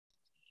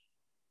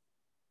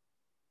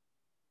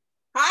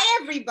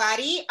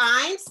everybody,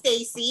 I'm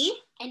Stacy.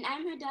 And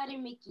I'm her daughter,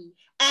 Mickey.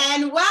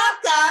 And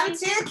welcome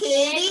to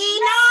KiddieNomics!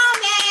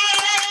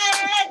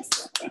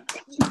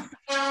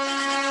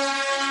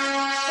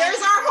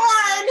 There's our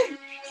horn!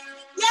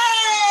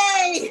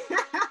 Yay!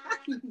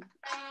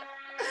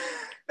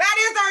 That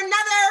is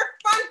another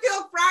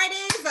fun-filled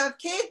Fridays of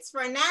kids'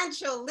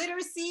 financial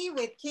literacy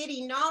with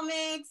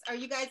KiddieNomics. Are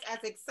you guys as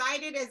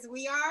excited as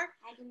we are?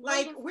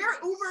 Like, we're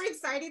uber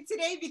excited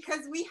today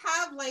because we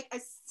have like a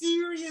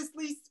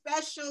seriously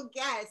special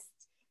guest.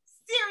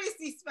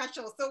 Seriously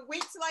special. So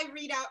wait till I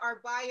read out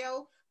our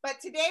bio. But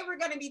today we're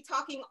going to be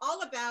talking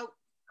all about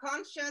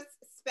conscious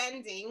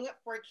spending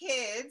for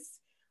kids.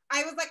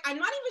 I was like, I'm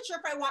not even sure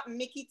if I want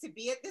Mickey to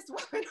be at this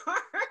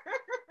webinar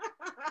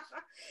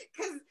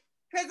because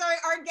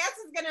our guest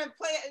is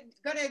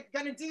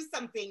gonna do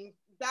something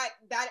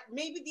that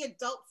maybe the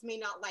adults may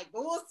not like,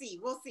 but we'll see.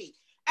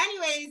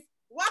 Anyways,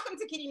 welcome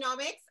to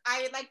KiddieNomics.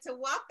 I'd like to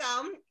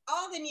welcome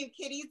all the new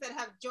kiddies that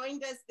have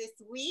joined us this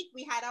week.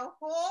 We had a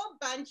whole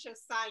bunch of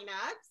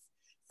signups.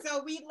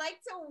 So we'd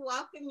like to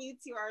welcome you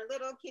to our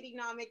little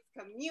KiddieNomics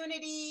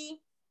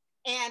community.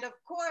 And of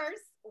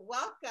course,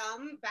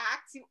 welcome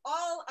back to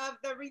all of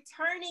the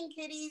returning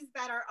kiddies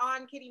that are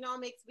on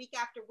KiddieNomics week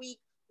after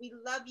week. We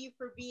love you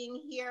for being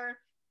here.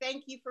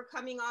 Thank you for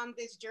coming on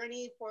this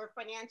journey for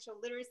financial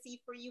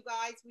literacy for you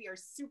guys. We are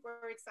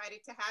super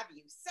excited to have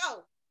you.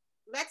 So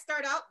let's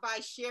start out by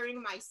sharing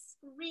my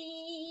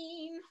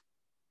screen.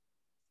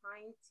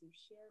 Time to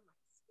share my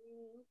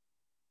screen.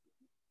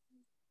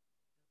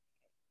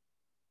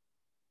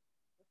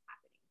 What's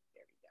happening?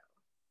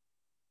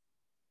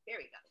 There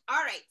we go.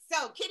 All right,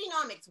 so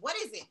KiddieNomics, what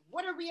is it?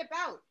 What are we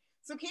about?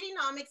 So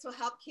KiddieNomics will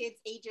help kids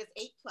ages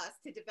 8+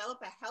 to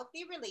develop a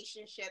healthy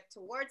relationship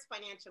towards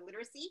financial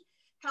literacy,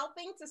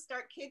 helping to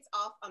start kids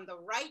off on the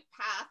right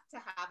path to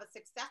have a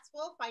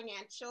successful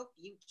financial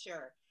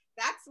future.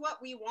 That's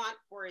what we want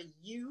for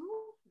you.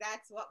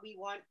 That's what we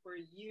want for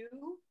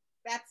you.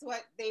 That's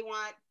what they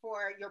want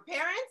for your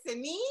parents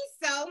and me.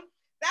 So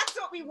that's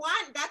what we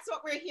want. That's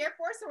what we're here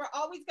for. So we're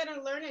always going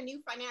to learn a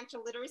new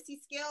financial literacy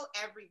skill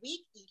every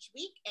week, each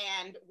week.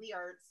 And we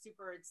are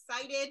super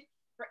excited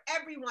for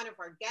every one of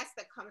our guests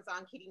that comes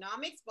on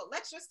KiddieNomics. But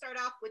let's just start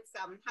off with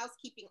some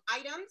housekeeping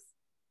items.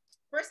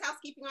 First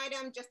housekeeping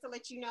item, just to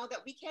let you know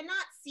that we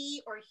cannot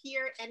see or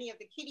hear any of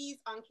the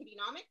kiddies on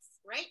KiddieNomics,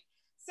 right?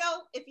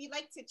 So if you'd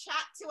like to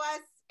chat to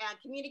us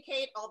and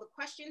communicate, all the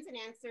questions and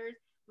answers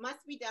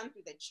must be done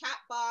through the chat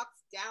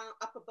box down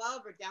up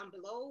above or down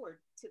below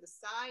or to the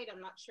side. I'm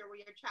not sure where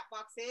your chat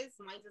box is.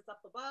 Mine is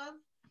up above.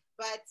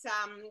 But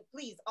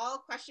please, all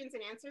questions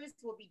and answers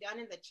will be done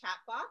in the chat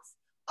box.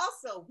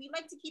 Also, we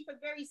like to keep a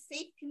very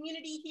safe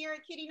community here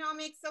at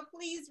KiddieNomics. So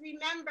please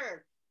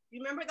remember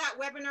that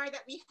webinar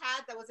that we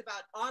had that was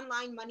about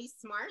online money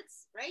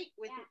smarts, right?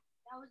 Yeah,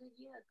 that was a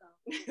year ago.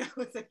 That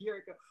was a year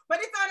ago.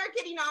 But it's on our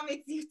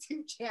KiddieNomics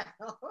YouTube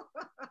channel.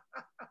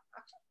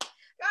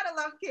 Gotta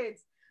love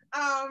kids.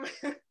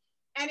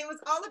 And it was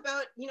all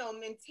about,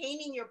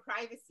 maintaining your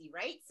privacy,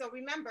 right? So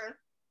remember,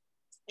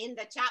 in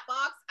the chat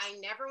box, I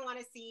never want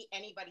to see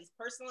anybody's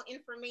personal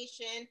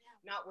information,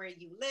 not where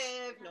you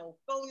live, no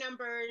phone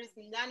numbers,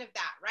 none of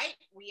that, right?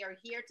 We are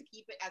here to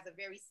keep it as a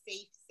very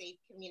safe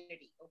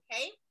community,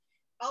 okay?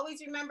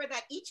 Always remember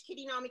that each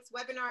KiddieNomics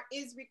webinar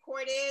is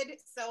recorded.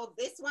 So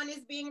this one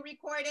is being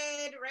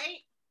recorded,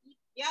 right?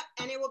 Yep,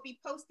 and it will be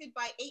posted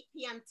by 8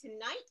 p.m.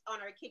 tonight on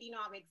our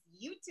KiddieNomics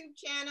YouTube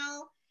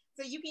channel.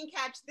 So you can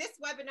catch this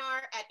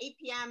webinar at 8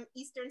 p.m.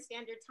 Eastern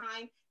Standard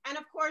Time. And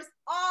of course,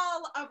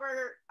 all of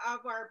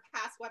our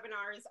past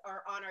webinars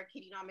are on our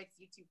KiddieNomics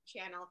YouTube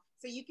channel.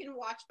 So you can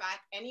watch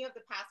back any of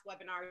the past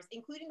webinars,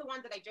 including the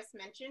one that I just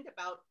mentioned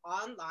about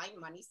online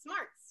money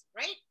smarts,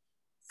 right?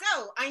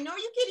 So I know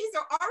you kiddies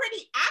are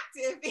already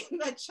active in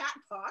the chat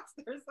box.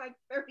 There's like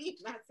 30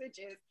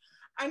 messages.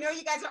 I know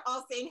you guys are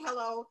all saying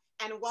hello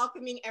and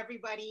welcoming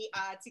everybody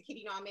to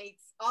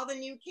KiddieNomics. All the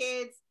new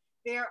kids,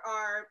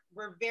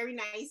 we're very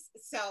nice.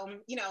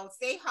 So,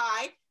 say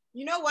hi.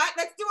 You know what?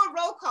 Let's do a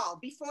roll call.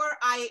 Before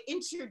I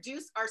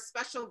introduce our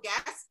special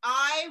guest,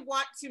 I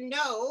want to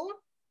know,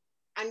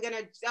 I'm going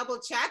to double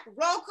check.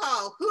 Roll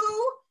call.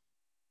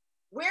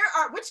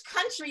 Which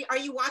country are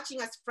you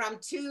watching us from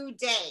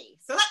today?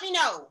 So let me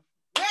know.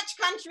 Which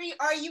country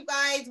are you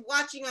guys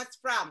watching us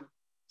from?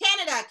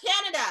 Canada.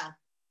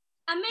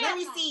 America. Let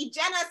me see.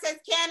 Jenna says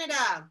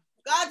Canada.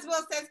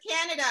 Godswill says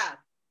Canada.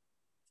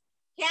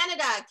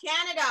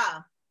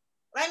 Canada.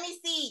 Let me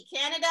see.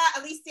 Canada,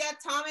 Alicia,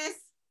 Thomas.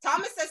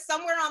 Thomas says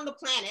somewhere on the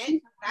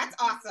planet. That's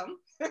awesome.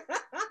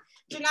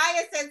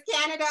 Janaya says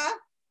Canada.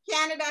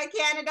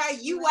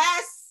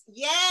 US.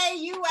 Yay,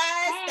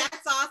 US.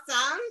 That's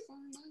awesome.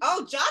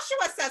 Oh,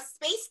 Joshua says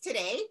space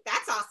today.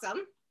 That's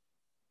awesome.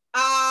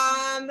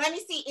 Let me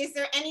see. Is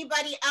there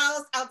anybody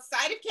else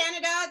outside of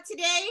Canada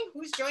today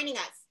who's joining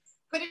us?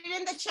 Put it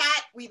in the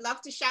chat. We'd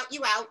love to shout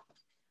you out.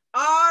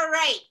 All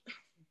right.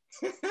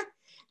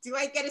 Do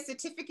I get a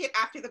certificate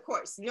after the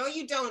course? No,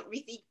 you don't,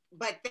 Rithi,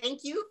 but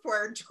thank you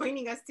for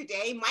joining us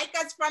today.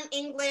 Micah's from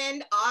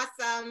England.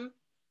 Awesome.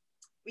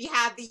 We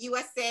have the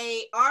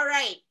USA. All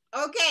right.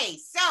 Okay.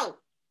 So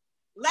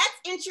let's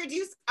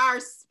introduce our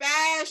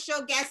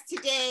special guest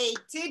today.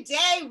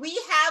 Today we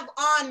have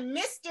on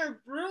Mr.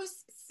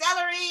 Bruce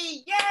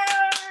Sellery.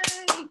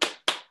 Yay!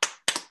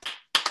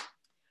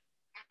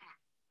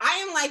 I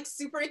am like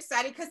super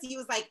excited because he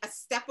was like a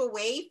step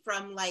away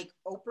from like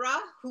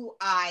Oprah, who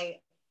I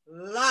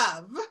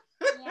love.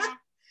 Yeah.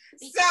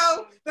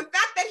 So the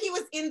fact that he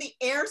was in the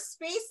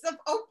airspace of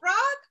Oprah,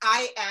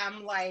 I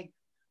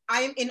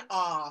am in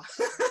awe.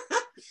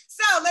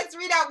 So let's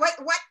read out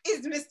what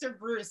is Mr.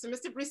 Bruce. So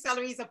Mr. Bruce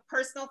Sellery is a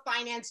personal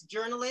finance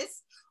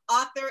journalist,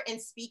 author,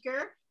 and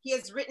speaker. He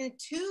has written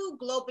 2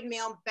 Globe and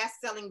Mail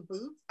best-selling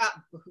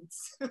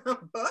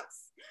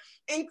books,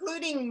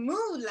 including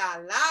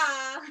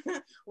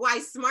Moolala, Why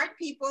Smart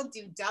People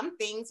Do Dumb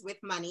Things with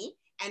Money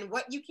and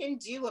What You Can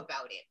Do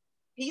About It.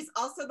 He's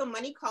also the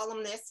money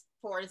columnist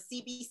for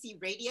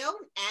CBC Radio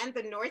and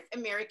the North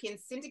American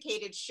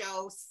syndicated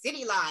show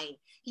Cityline.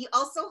 He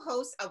also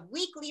hosts a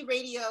weekly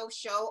radio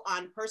show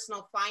on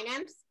personal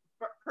finance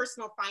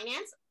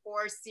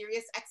for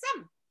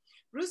SiriusXM.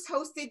 Bruce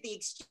hosted The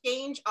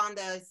Exchange on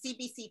the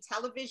CBC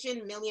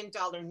Television $1 Million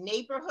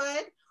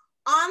Neighborhood,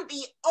 on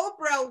the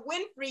Oprah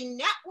Winfrey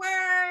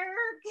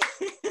Network,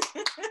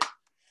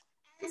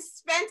 and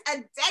spent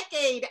a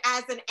decade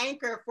as an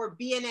anchor for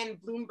BNN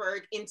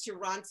Bloomberg in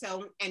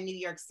Toronto and New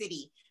York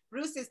City.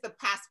 Bruce is the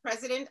past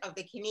president of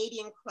the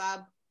Canadian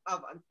Club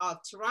of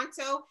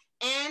Toronto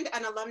and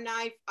an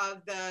alumni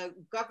of the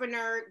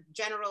Governor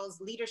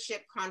General's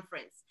Leadership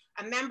Conference,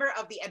 a member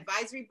of the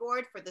advisory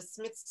board for the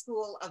Smith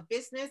School of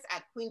Business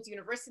at Queen's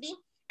University,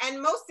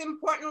 and most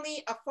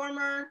importantly, a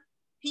former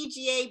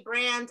PGA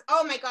brand.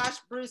 Oh my gosh,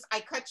 Bruce,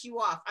 I cut you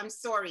off. I'm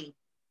sorry.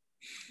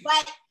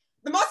 But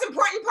the most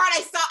important part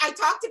I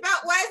talked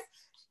about was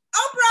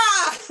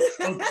Oprah.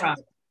 Oprah.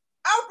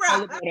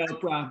 Oprah.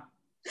 Oprah.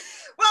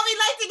 Well, we'd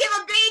like to give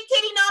a big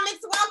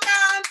KiddieNomics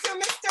welcome to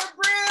Mr.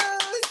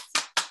 Bruce.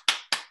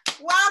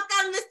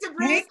 Welcome, Mr.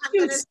 Bruce. Thank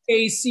you,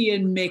 Stacy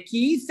and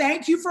Mickey.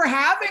 Thank you for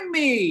having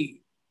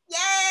me.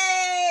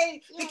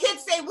 Yay! The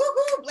kids say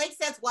woohoo. Blake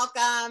says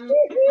welcome.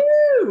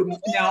 Woo-hoo.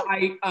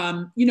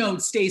 Now,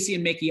 Stacy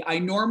and Mickey, I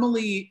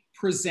normally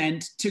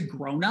present to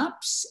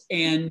grown-ups,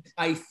 and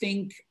I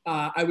think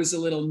I was a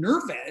little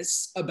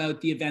nervous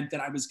about the event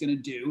that I was going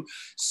to do,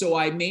 so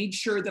I made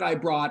sure that I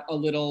brought a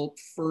little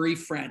furry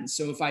friend.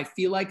 So if I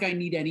feel like I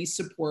need any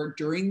support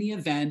during the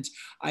event,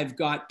 I've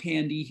got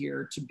Pandy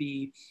here to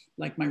be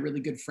like my really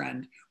good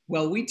friend.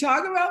 Well, we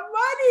talk about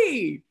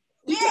money.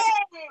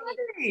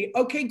 Yay!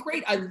 Okay,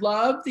 great. I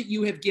love that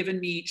you have given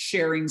me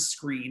sharing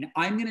screen.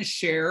 I'm going to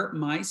share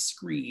my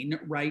screen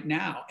right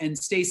now. And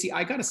Stacy,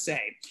 I got to say,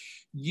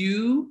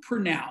 you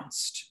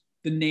pronounced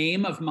the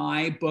name of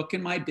my book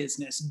and my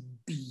business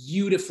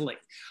beautifully.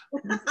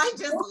 I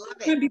just love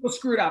it. When people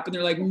screw it up and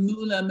they're like,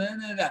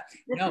 Moolala.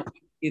 No,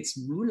 it's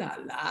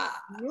Moolala.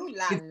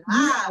 Moolala. It's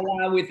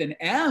Moolala with an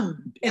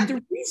M. And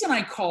the reason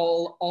I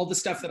call all the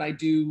stuff that I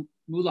do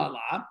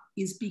Moolala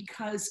is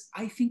because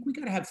I think we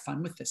got to have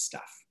fun with this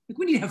stuff. Like,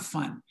 we need to have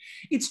fun.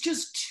 It's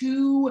just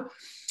too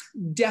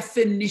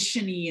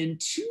definition-y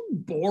and too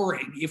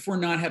boring if we're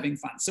not having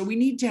fun. So we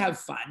need to have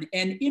fun.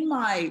 And in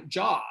my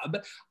job,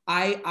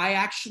 I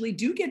actually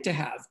do get to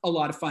have a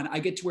lot of fun. I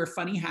get to wear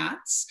funny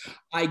hats.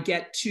 I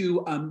get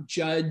to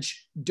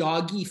judge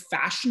doggy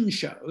fashion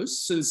shows.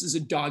 So this is a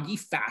doggy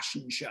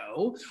fashion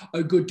show.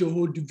 I got to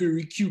hold a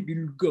very cute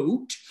little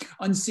goat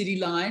on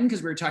Cityline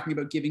because we were talking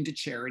about giving to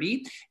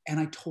charity. And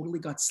I totally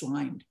got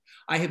slimed.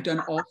 I have done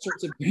all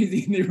sorts of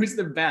crazy, it was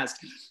the best.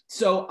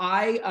 So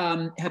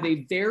I have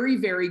a very,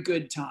 very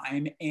good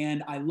time,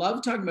 and I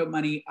love talking about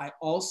money. I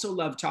also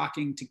love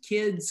talking to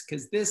kids,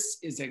 because this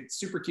is a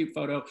super cute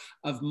photo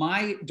of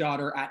my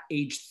daughter at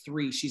age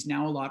 3. She's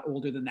now a lot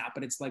older than that,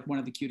 but it's like one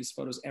of the cutest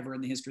photos ever in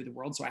the history of the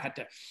world. So I had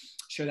to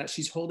show that.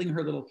 She's holding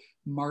her little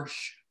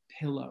marsh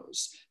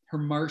pillows.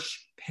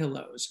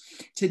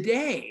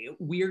 Today,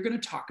 we are going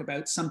to talk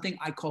about something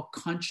I call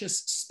conscious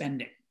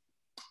spending,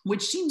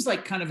 which seems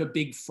like kind of a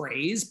big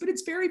phrase, but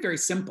it's very, very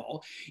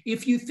simple.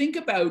 If you think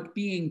about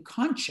being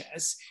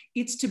conscious,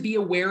 it's to be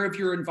aware of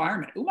your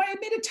environment. Oh, I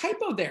made a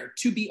typo there.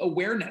 To be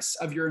awareness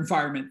of your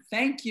environment.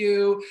 Thank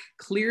you.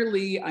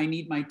 Clearly, I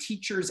need my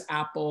teacher's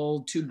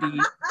apple to be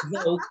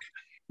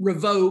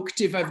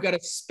revoked if I've got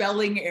a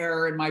spelling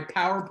error in my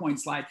PowerPoint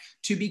slide.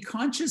 To be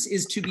conscious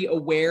is to be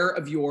aware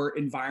of your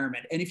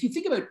environment. And if you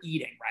think about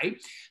eating, right,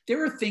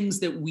 there are things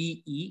that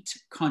we eat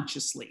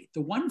consciously.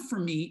 The one for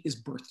me is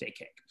birthday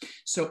cake.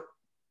 So a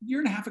year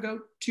and a half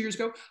ago, 2 years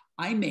ago,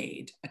 I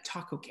made a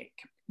taco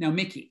cake. Now,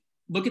 Mickey,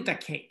 look at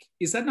that cake.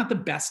 Is that not the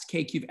best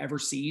cake you've ever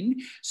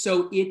seen?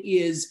 So it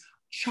is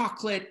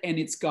chocolate, and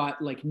it's got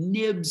like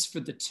nibs for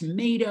the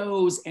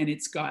tomatoes, and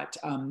it's got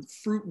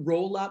fruit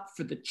roll up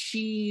for the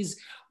cheese.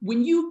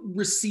 When you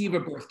receive a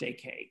birthday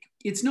cake,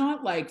 it's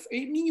not like,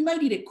 I mean, you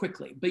might eat it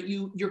quickly, but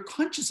you're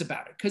conscious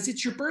about it because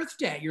it's your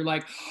birthday. You're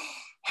like,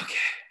 okay,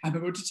 I'm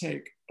about to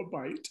take a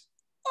bite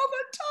of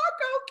a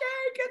taco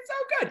cake. It's so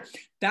good.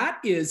 That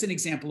is an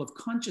example of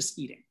conscious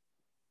eating.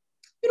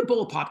 You get a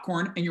bowl of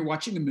popcorn and you're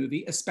watching a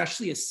movie,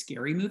 especially a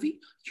scary movie,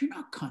 you're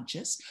not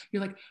conscious.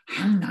 You're like,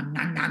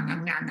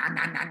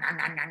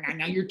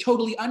 you're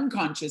totally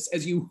unconscious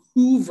as you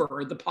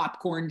hoover the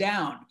popcorn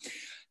down.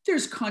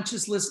 There's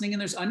conscious listening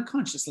and there's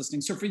unconscious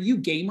listening. So for you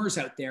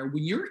gamers out there,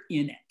 when you're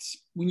in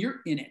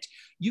it,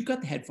 you've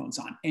got the headphones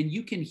on and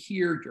you can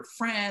hear your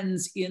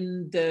friends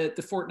in the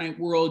Fortnite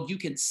world. You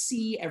can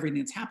see everything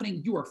that's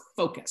happening. You are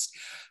focused.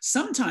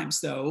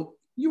 Sometimes though,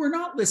 you are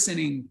not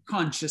listening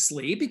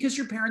consciously because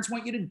your parents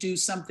want you to do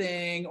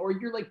something or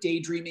you're like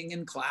daydreaming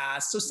in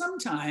class. So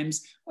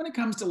sometimes when it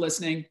comes to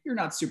listening, you're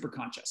not super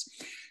conscious.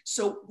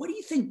 So what do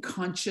you think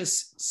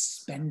conscious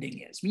spending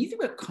is? When you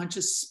think about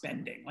conscious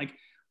spending, like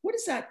what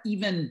does that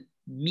even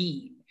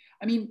mean?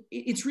 I mean,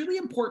 it's really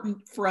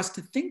important for us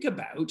to think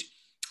about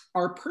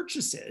our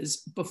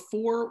purchases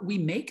before we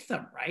make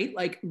them, right?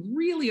 Like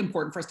really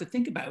important for us to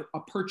think about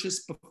a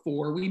purchase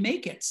before we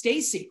make it.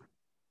 Stacey.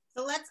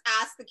 So let's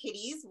ask the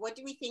kiddies, what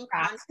do we think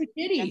Ask the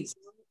kiddies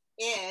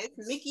is?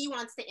 Mickey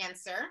wants to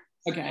answer.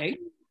 Okay.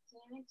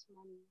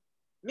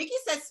 Mickey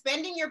says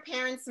spending your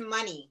parents'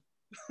 money.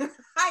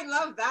 I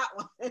love that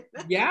one.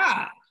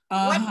 Yeah.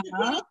 What do the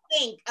kiddies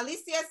think?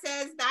 Alicia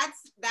says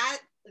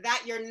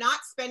that you're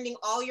not spending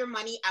all your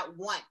money at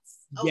once.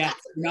 Oh, yes,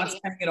 you're not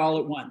spending it all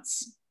at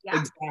once. Yeah.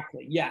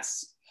 Exactly.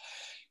 Yes.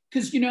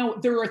 Because,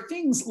 there are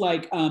things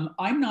like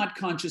I'm not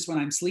conscious when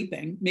I'm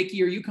sleeping.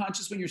 Mickey, are you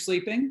conscious when you're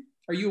sleeping?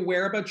 Are you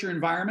aware about your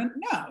environment?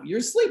 No,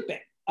 you're sleeping.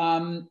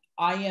 I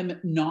am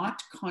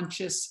not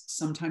conscious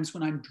sometimes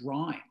when I'm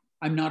drawing.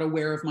 I'm not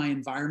aware of my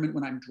environment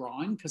when I'm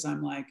drawing because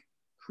I'm like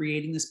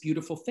creating this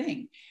beautiful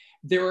thing.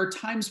 There are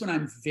times when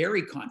I'm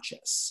very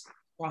conscious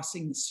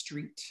crossing the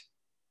street.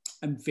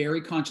 I'm very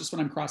conscious when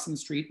I'm crossing the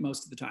street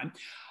most of the time.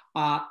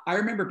 I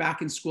remember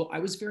back in school, I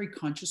was very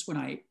conscious when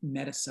I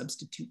met a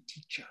substitute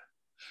teacher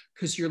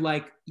because you're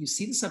like, you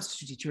see the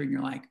substitute teacher and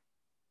you're like,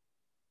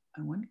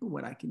 I wonder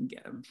what I can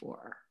get him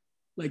for.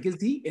 Like,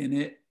 is he in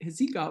it? Has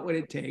he got what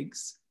it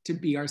takes to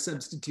be our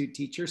substitute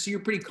teacher? So you're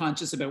pretty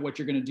conscious about what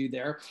you're going to do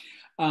there.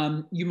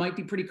 You might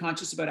be pretty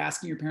conscious about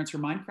asking your parents for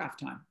Minecraft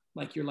time.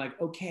 Like you're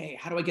like, okay,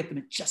 how do I get them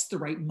at just the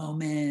right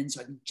moment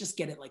so I can just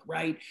get it like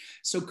right?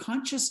 So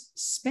conscious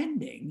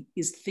spending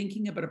is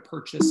thinking about a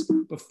purchase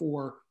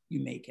before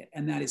you make it.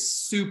 And that is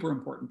super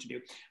important to do.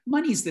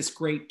 Money is this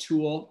great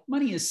tool.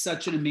 Money is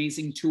such an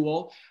amazing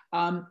tool,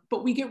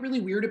 but we get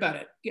really weird about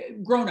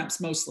it. Grown-ups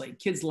mostly,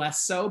 kids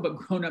less so, but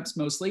grown-ups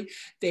mostly,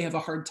 they have a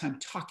hard time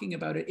talking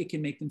about it. It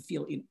can make them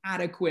feel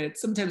inadequate.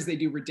 Sometimes they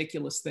do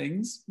ridiculous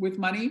things with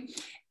money.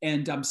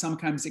 And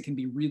sometimes it can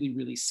be really,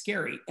 really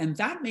scary. And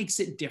that makes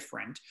it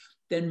different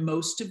than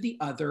most of the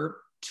other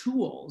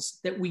tools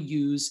that we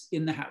use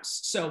in the house.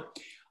 So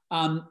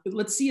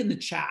let's see in the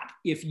chat,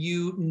 if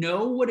you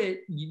know what a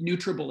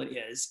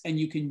NutriBullet is and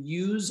you can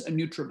use a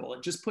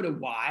NutriBullet, just put a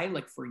Y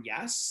like for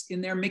yes in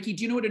there. Mickey,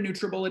 do you know what a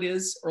NutriBullet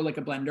is or like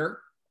a blender?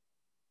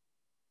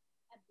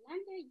 A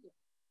blender, yes.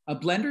 A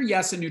blender,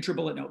 yes. A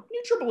NutriBullet, no.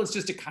 NutriBullet is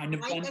just a kind of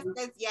blender. Micah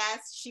says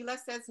yes. Sheila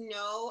says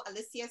no.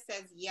 Alicia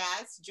says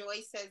yes. Joy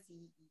says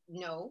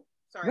no.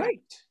 Sorry. Right.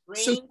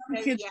 Rain So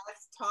says kids,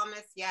 yes.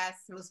 Thomas, yes.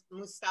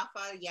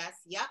 Mustafa, yes.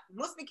 Yep.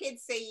 Most of the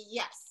kids say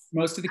yes.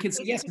 most of the kids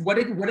say yes. What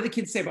do the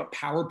kids say about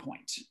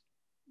PowerPoint?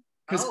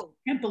 Because I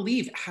can't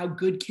believe how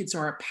good kids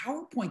are at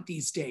PowerPoint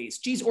these days.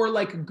 Geez, or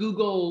like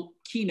Google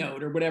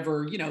Keynote or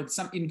whatever,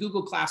 some in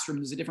Google Classroom,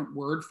 there's a different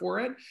word for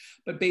it,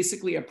 but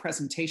basically a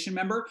presentation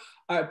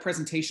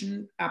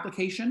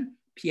application,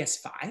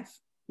 PS5,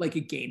 like a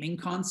gaming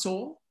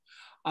console.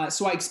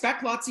 So I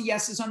expect lots of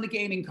yeses on the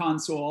gaming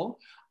console.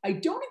 I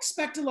don't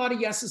expect a lot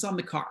of yeses on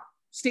the car.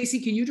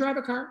 Stacey, can you drive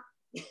a car?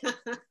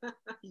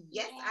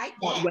 Yes, I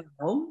Not can.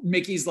 well.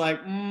 Mickey's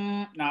like,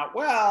 not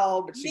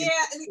well, but she can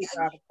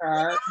drive a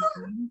car.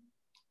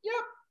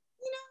 Yep.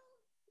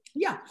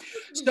 Yeah.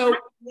 So,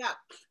 yeah.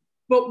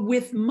 But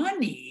with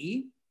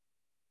money,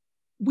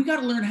 we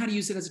got to learn how to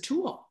use it as a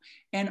tool.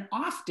 And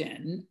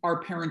often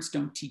our parents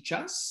don't teach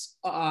us.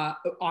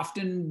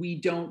 Often we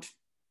don't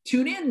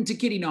tune in to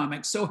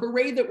KiddieNomics. So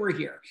hooray that we're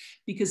here.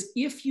 Because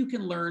if you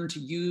can learn to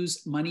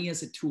use money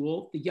as a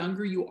tool, the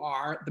younger you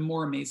are, the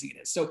more amazing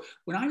it is. So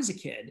when I was a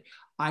kid,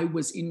 I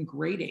was in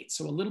grade 8,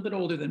 so a little bit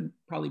older than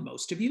probably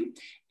most of you.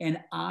 And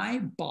I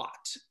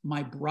bought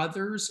my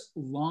brother's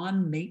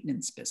lawn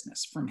maintenance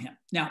business from him.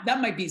 Now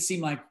that might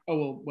seem like, oh,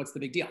 well, what's the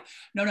big deal?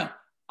 No.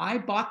 I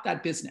bought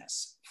that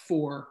business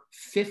for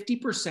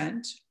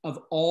 50% of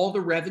all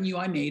the revenue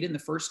I made in the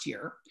first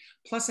year.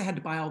 Plus I had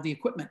to buy all the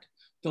equipment.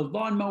 The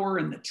lawnmower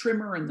and the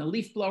trimmer and the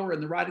leaf blower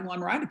and the riding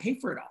lawnmower, I had to pay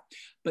for it all.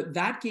 But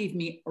that gave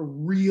me a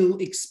real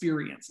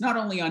experience, not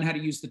only on how to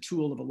use the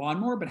tool of a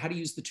lawnmower, but how to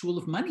use the tool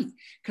of money,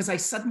 because I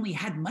suddenly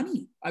had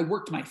money. I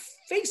worked my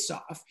face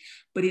off.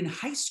 But in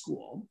high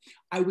school,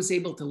 I was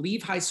able to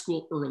leave high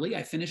school early.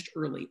 I finished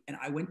early and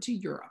I went to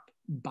Europe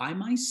by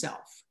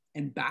myself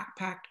and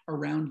backpacked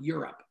around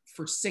Europe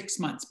for 6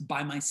 months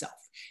by myself.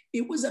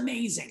 It was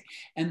amazing.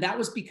 And that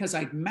was because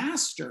I'd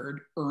mastered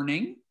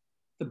earning,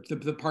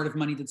 the part of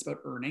money that's about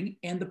earning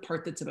and the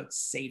part that's about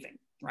saving.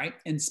 right?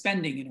 And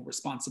spending in a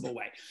responsible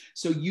way.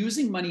 So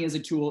using money as a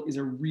tool is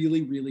a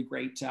really, really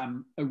great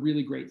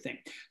thing.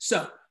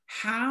 So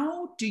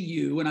how do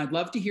you, and I'd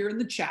love to hear in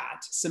the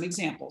chat some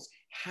examples,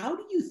 how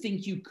do you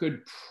think you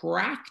could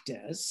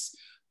practice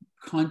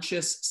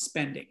conscious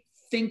spending,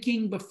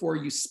 thinking before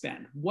you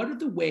spend? What are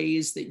the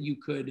ways that you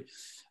could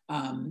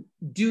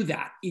do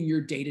that in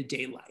your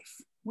day-to-day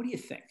life? What do you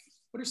think?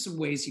 What are some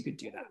ways you could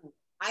do that?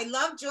 I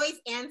love Joy's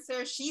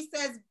answer. She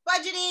says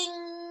budgeting.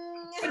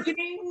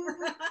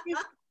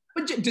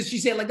 Budgeting. Does she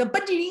say like a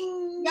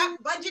budgeting? Yeah,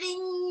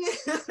 budgeting.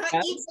 Yes.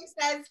 Eva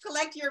says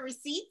collect your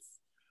receipts.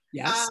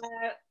 Yes.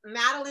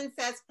 Madeline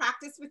says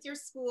practice with your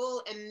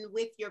school and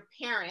with your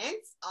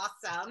parents.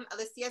 Awesome.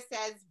 Alicia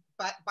says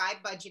by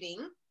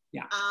budgeting.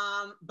 Yeah.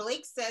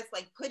 Blake says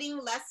like putting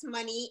less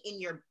money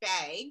in your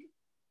bag.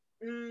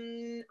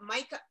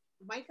 Micah,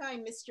 I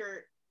missed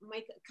your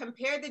Micah.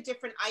 Compare the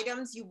different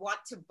items you want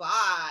to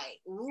buy.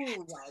 Ooh,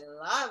 I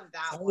love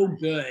that. Oh,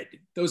 good.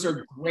 Those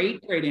are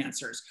great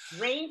answers.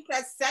 Rain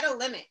says set a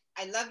limit.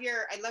 I love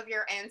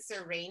your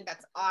answer, Rain.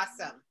 That's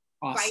awesome.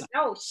 Awesome.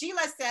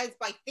 Sheila says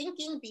by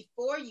thinking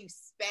before you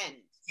spend.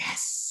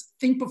 Yes,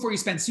 think before you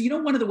spend. So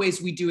one of the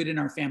ways we do it in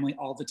our family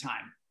all the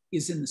time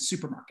is in the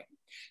supermarket.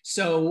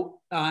 So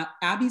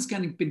Abby's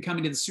been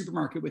coming to the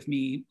supermarket with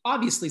me,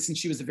 obviously, since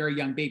she was a very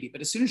young baby.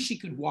 But as soon as she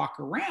could walk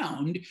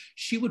around,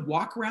 she would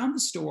walk around the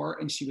store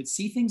and she would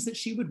see things that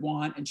she would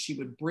want and she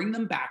would bring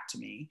them back to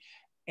me.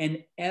 And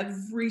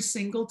every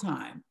single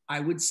time I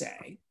would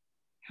say,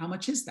 how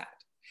much is that?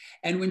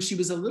 And when she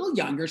was a little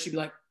younger, she'd be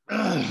like,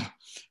 ugh.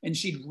 And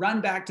she'd run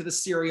back to the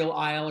cereal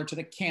aisle or to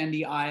the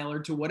candy aisle or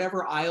to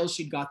whatever aisle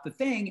she'd got the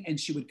thing, and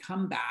she would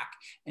come back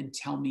and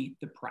tell me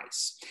the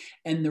price.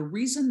 And the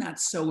reason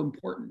that's so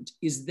important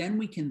is then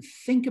we can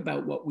think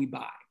about what we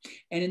buy.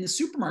 And in the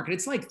supermarket,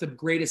 it's like the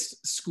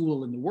greatest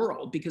school in the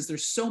world because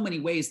there's so many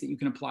ways that you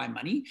can apply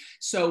money.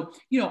 So,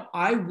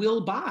 I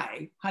will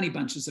buy Honey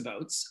Bunches of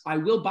Oats. I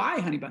will buy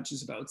Honey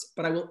Bunches of Oats,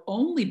 but I will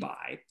only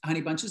buy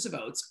Honey Bunches of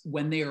Oats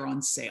when they are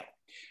on sale.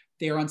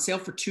 They are on sale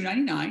for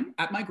 $2.99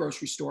 at my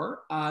grocery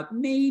store,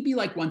 maybe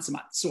like once a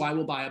month. So I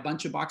will buy a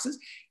bunch of boxes.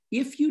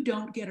 If you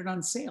don't get it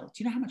on sale,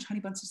 do you know how much Honey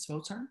Bunches of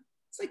Oats are?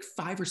 It's like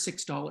 $5 or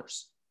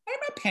 $6. I'm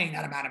not paying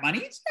that amount of money.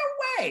 It's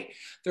no way.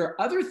 There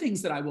are other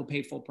things that I will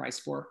pay full price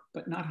for,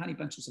 but not Honey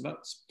Bunches of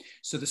Oats.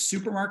 So the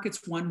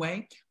supermarket's one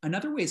way.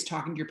 Another way is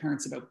talking to your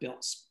parents about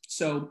bills.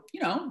 So,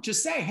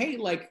 just say, hey,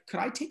 could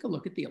I take a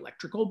look at the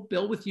electrical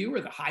bill with you or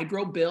the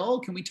hydro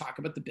bill? Can we talk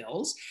about the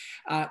bills?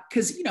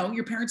 Because,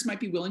 your parents might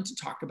be willing to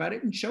talk about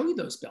it and show you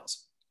those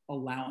bills.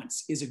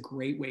 Allowance is a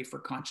great way for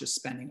conscious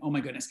spending. Oh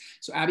my goodness.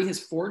 So Abby has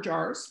 4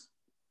 jars: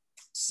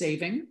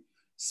 saving,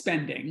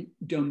 spending,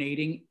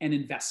 donating, and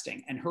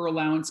investing. And her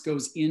allowance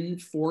goes in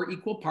 4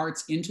 equal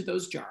parts into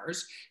those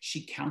jars.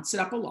 She counts it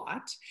up a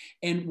lot.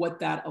 And what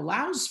that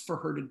allows for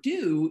her to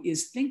do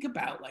is think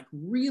about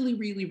really,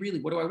 really,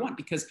 really, what do I want?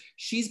 Because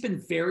she's been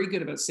very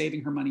good about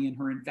saving her money in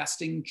her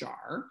investing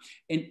jar.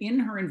 And in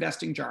her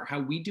investing jar,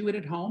 how we do it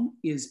at home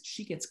is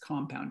she gets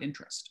compound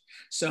interest.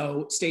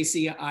 So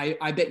Stacey,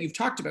 I bet you've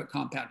talked about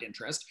compound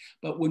interest,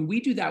 but when we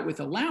do that with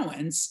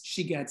allowance,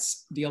 she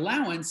gets the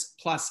allowance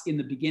plus in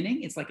the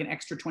beginning, it's like an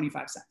extra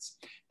 25 cents.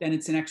 Then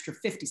it's an extra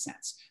 50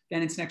 cents.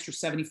 Then it's an extra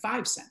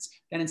 75 cents.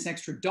 Then it's an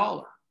extra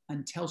 $1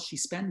 until she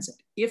spends it.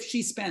 If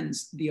she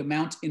spends the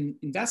amount in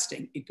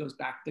investing, it goes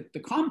back, the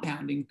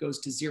compounding goes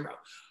to 0.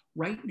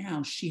 Right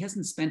now, she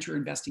hasn't spent her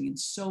investing in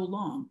so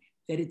long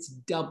that it's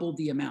double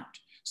the amount.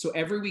 So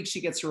every week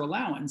she gets her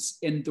allowance,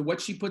 and what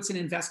she puts in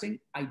investing,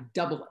 I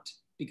double it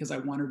because I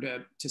want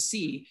her to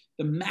see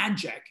the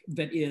magic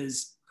that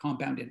is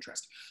compound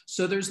interest.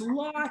 So there's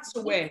lots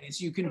of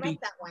ways you can I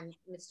like that one,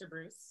 Mr.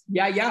 Bruce.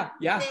 Yeah.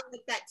 They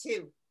like that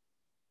too.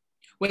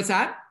 What's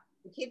that?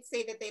 The kids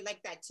say that they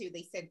like that too.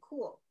 They said,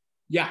 cool.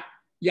 Yeah,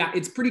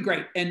 it's pretty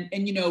great. And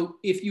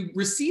if you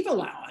receive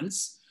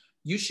allowance,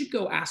 you should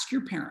go ask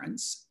your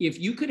parents if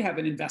you could have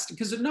an investing,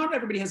 because not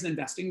everybody has an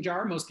investing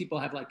jar. Most people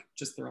have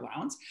just their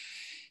allowance.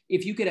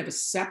 If you could have a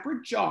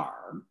separate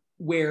jar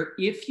where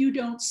if you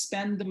don't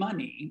spend the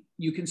money,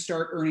 you can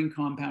start earning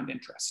compound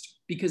interest,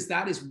 because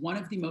that is one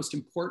of the most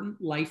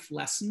important life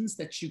lessons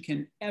that you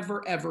can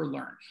ever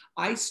learn.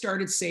 I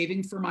started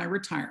saving for my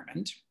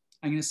retirement.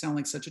 I'm going to sound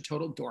like such a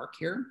total dork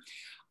here.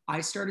 I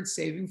started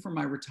saving for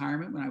my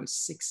retirement when I was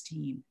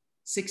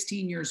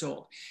 16 years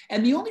old.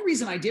 And the only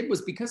reason I did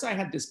was because I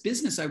had this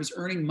business, I was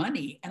earning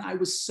money, and I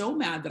was so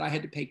mad that I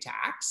had to pay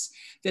tax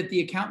that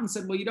the accountant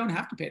said, well, you don't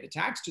have to pay the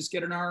tax, just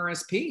get an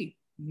RRSP.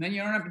 And then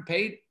you don't have to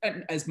pay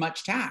as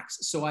much tax.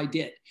 So I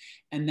did.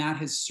 And that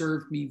has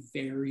served me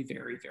very,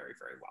 very, very,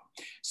 very well.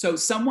 So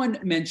someone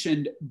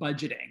mentioned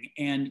budgeting.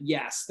 And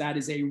yes, that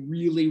is a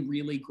really,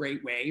 really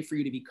great way for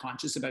you to be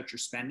conscious about your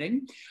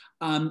spending.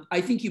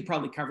 I think you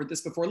probably covered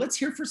this before. Let's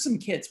hear for some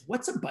kids.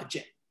 What's a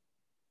budget?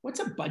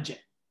 What's a budget?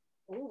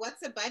 Oh,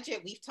 what's a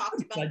budget? We've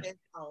talked about this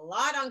a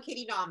lot on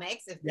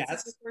KiddieNomics. If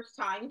this is the first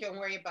time, don't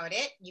worry about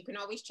it. You can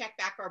always check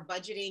back our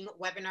budgeting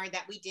webinar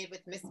that we did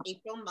with Miss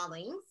April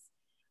Mullings.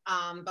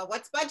 But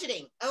what's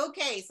budgeting?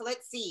 Okay, so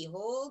let's see.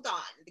 Hold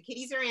on. The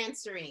kiddies are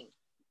answering.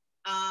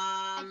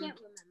 I can't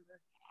remember.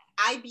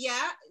 Ibia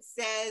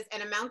says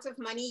an amount of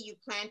money you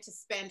plan to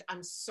spend.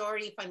 I'm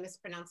sorry if I'm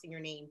mispronouncing your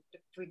name.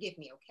 Forgive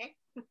me, okay?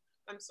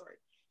 I'm sorry.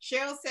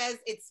 Cheryl says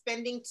it's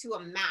spending to a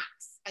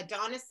max.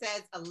 Adonis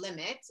says a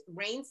limit.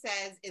 Rain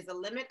says is a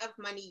limit of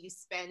money you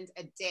spend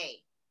a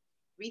day.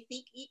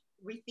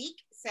 Rithik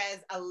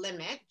says a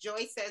limit.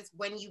 Joy says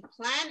when you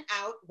plan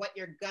out what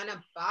you're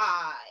gonna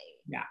buy.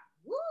 Yeah.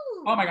 Woo.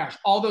 Oh my gosh,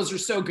 all those are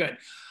so good.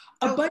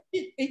 A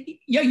budget,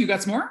 yeah, you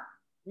got some more?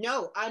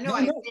 No, I know.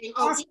 I'm saying,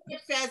 awesome.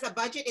 It says a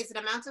budget is an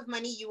amount of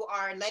money you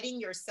are letting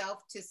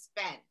yourself to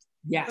spend.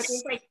 Yes. But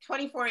there's like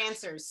 24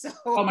 answers. So.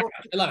 Oh my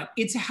gosh, I love it.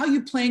 It's how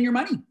you plan your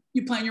money.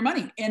 You plan your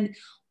money. And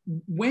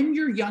when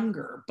you're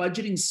younger,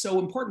 budgeting is so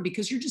important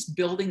because you're just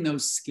building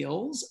those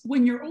skills.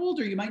 When you're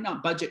older, you might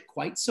not budget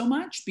quite so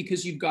much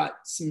because you've got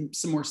some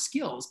more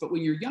skills. But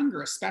when you're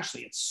younger,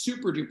 especially, it's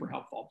super duper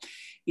helpful.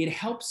 It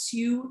helps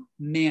you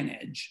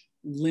manage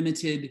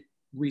limited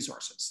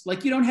resources.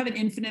 Like you don't have an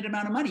infinite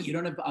amount of money. You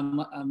don't have,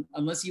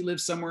 unless you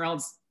live somewhere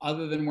else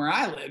other than where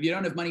I live, you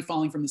don't have money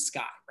falling from the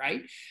sky,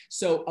 right?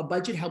 So a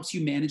budget helps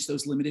you manage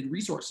those limited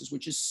resources,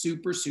 which is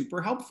super, super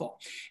helpful.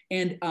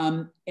 And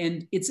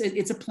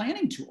it's a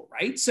planning tool,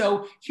 right?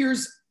 So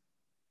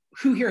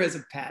who here has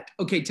a pet?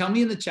 Okay, tell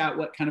me in the chat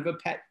what kind of a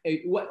pet,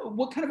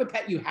 what kind of a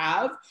pet you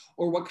have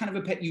or what kind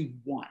of a pet you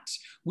want.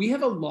 We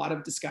have a lot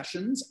of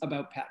discussions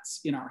about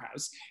pets in our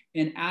house,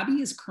 and Abby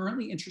is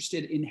currently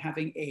interested in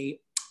having a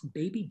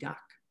baby duck.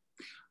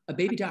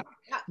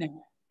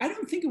 Now, I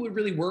don't think it would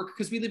really work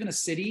because we live in a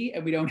city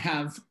and we don't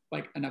have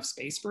like enough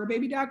space for a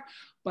baby duck,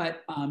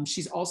 but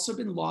she's also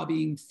been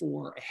lobbying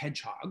for a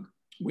hedgehog,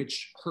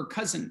 which her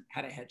cousin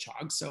had a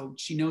hedgehog, so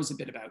she knows a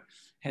bit about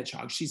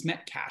hedgehogs. She's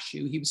met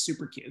Cashew. He was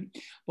super cute.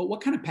 But what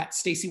kind of pets,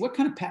 Stacey, what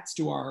kind of pets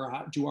do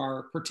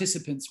our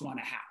participants want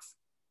to have?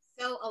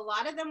 So a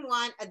lot of them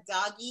want a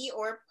doggy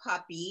or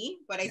puppy,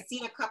 but I've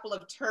seen a couple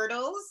of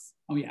turtles.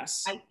 Oh,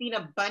 yes. I've seen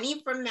a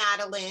bunny from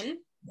Madeline.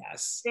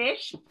 Yes.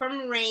 Fish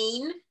from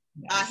Rain.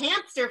 Yes. A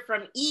hamster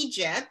from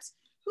Egypt.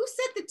 Who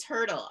said the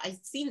turtle? I've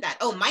seen that.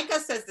 Oh, Micah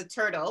says the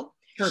turtle.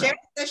 Cheryl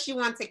says she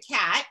wants a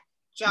cat.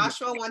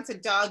 Joshua wants a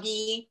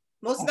doggy.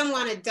 Most of them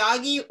want a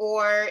doggy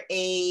or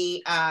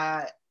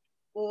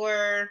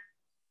Tulu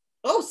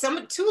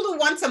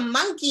wants a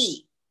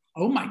monkey.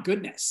 Oh my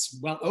goodness.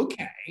 Well,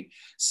 okay.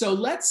 So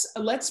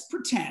let's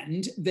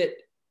pretend that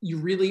you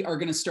really are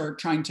going to start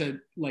trying to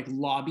like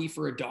lobby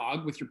for a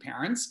dog with your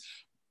parents.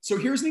 So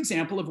here's an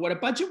example of what a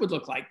budget would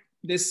look like.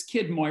 This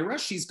kid, Moira,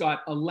 she's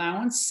got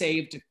allowance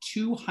saved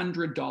to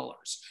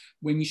 $200.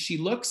 When she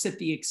looks at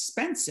the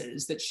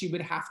expenses that she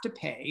would have to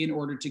pay in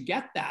order to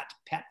get that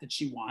pet that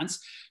she wants,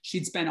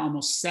 she'd spend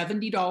almost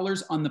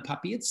 $70 on the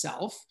puppy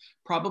itself,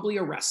 probably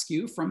a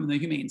rescue from the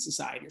Humane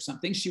Society or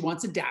something. She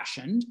wants a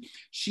Dachshund.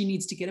 She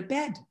needs to get a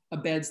bed. A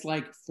bed's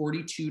like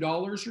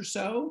 $42 or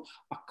so,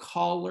 a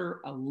collar,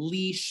 a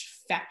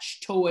leash,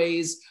 fetch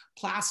toys,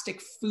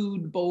 plastic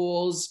food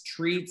bowls,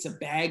 treats, a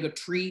bag of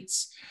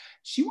treats.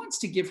 She wants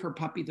to give her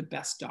puppy the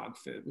best dog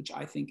food, which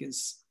I think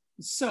is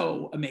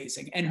so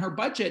amazing. And her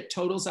budget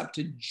totals up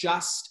to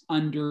just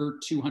under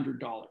 $200.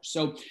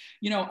 So,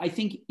 I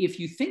think if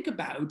you think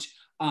about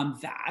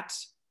that,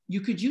 you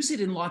could use it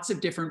in lots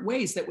of different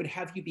ways that would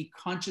have you be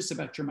conscious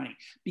about your money.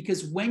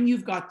 Because when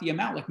you've got the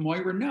amount, like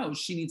Moira knows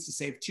she needs to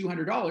save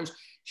 $200,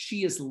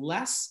 she is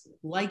less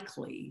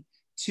likely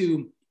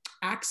to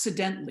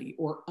accidentally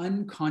or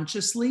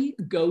unconsciously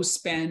go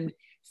spend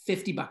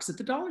 $50 at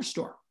the dollar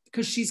store.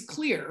 Because she's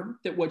clear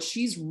that what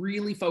she's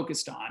really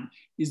focused on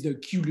is the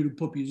cute little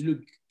puppy,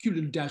 cute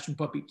little Dachshund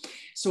puppy.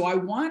 So I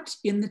want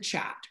in the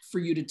chat for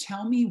you to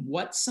tell me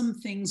what some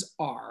things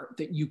are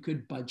that you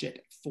could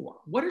budget for.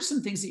 What are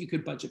some things that you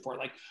could budget for?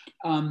 Like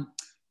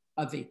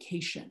a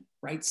vacation,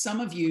 right? Some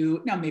of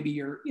you, now maybe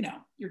your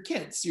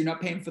kids, you're not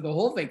paying for the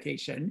whole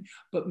vacation,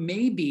 but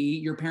maybe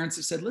your parents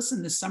have said,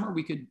 listen, this summer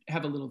we could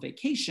have a little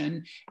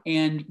vacation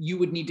and you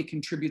would need to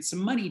contribute some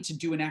money to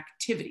do an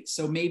activity.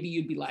 So maybe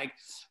you'd be like,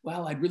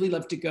 well, I'd really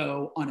love to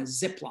go on a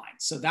zip line.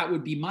 So that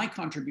would be my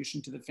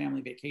contribution to the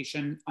family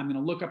vacation. I'm going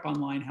to look up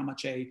online how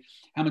much a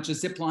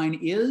zip line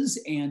is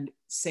and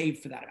save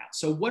for that amount.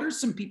 So what are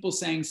some people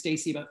saying,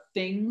 Stacey, about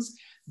things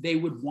they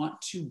would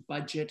want to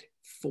budget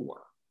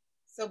for?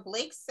 So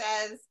Blake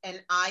says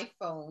an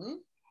iPhone.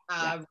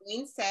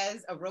 Rain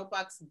says a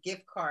Robux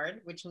gift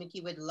card, which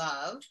Nikki would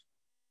love.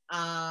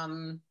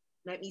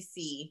 Let me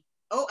see.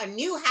 Oh, a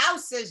new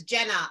house, says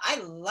Jenna.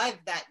 I love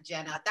that,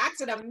 Jenna. That's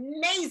an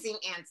amazing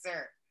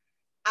answer.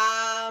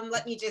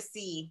 Let me just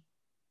see.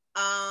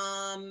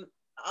 A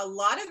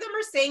lot of them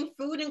are saying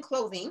food and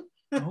clothing.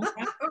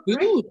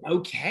 Food,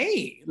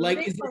 okay.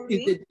 Like,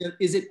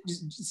 is it,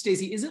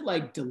 Stacey, is it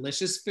like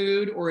delicious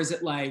food or is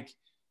it like,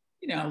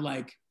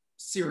 like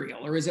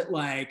cereal, or is it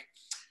like,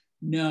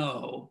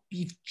 no,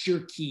 beef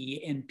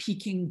jerky and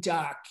Peking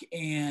duck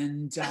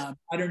and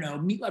I don't know,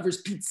 meat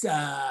lovers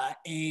pizza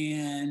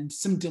and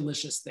some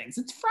delicious things?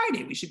 It's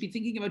Friday. We should be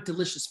thinking about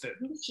delicious food.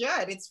 We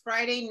should. It's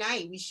Friday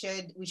night. We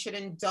should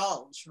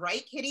indulge,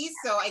 right, kiddies?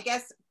 So I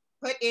guess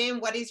put in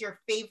what is your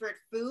favorite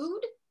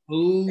food?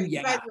 Oh,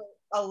 yeah.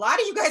 a lot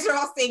of you guys are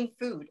all saying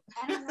food.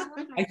 I don't know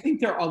what I think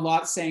there are a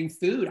lot saying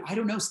food. I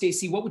don't know,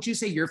 Stacey, what would you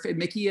say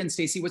Mickey and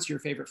Stacey, what's your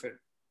favorite food?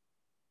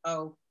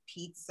 Oh,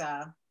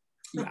 pizza.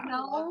 Yeah. I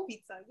love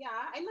pizza. Yeah,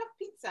 I love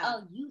pizza.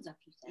 Oh, you love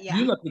pizza. Yeah.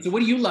 You love pizza.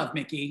 What do you love,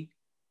 Mickey?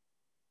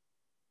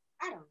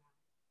 I don't know.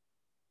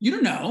 You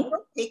don't know?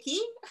 So picky.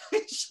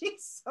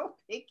 She's so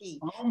picky.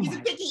 Oh She's a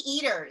picky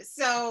eater.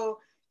 So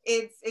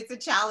it's a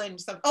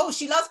challenge. So, oh,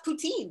 she loves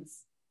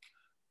poutines.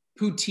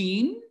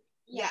 Poutine?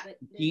 Yeah.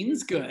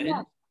 Poutine's good.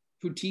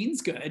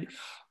 Poutine's good.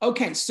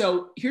 Okay,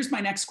 so here's my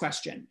next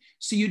question.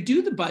 So you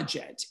do the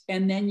budget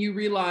and then you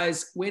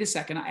realize, wait a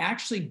second, I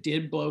actually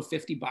did blow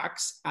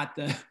 $50 at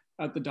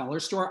the dollar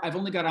store. I've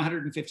only got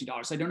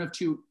 $150. I don't have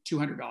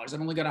 $200.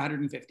 I've only got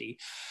 $150.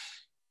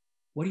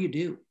 What do you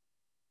do?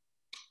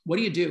 What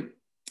do you do?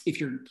 If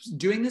you're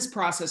doing this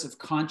process of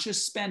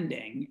conscious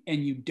spending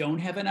and you don't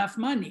have enough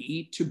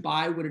money to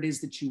buy what it is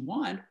that you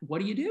want,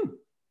 what do you do?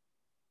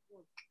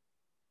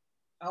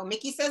 Oh,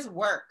 Mickey says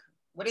work.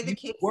 What did the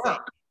kids say?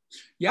 Work.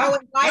 Yeah. Oh,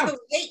 and by the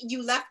way,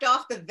 you left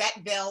off the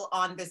vet bill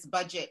on this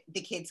budget,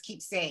 the kids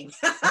keep saying.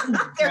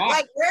 They're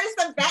like, where's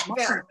the vet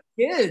bill?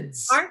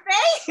 Kids. Aren't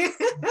they?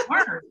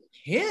 Aren't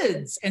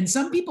kids. And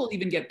some people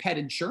even get pet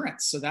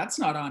insurance. So that's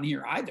not on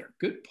here either.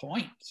 Good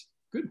point.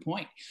 Good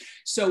point.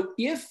 So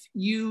if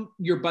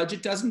your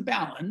budget doesn't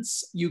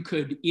balance, you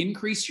could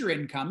increase your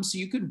income so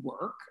you could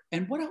work.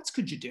 And what else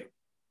could you do?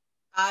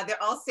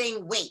 They're all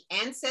saying wait.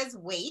 Anne says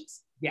wait.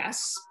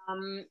 Yes.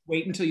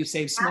 Wait until you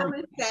save some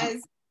money.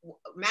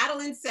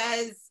 Madeline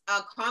says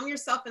calm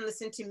yourself and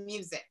listen to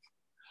music.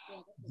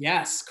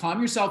 Yes. Calm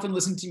yourself and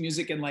listen to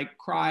music and like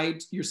cry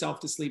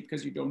yourself to sleep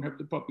because you don't have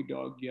the puppy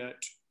dog yet.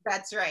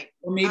 That's right.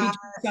 Or maybe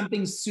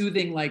something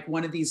soothing like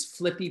one of these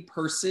flippy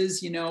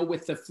purses, you know,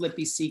 with the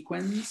flippy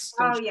sequins.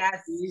 Oh,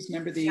 yes.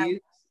 Remember these? Yes. Yeah.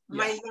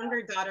 My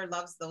younger daughter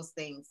loves those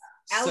things.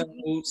 So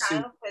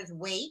Child says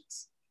wait.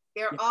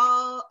 They're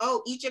all,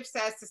 Egypt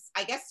says,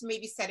 I guess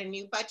maybe set a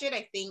new budget.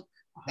 I think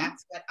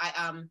that's what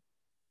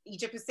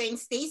Egypt is saying.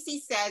 Stacy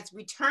says,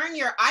 return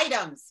your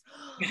items.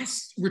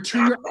 Yes,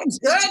 return your items.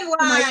 Good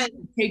one.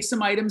 Take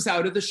some items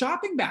out of the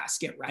shopping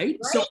basket, right?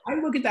 So I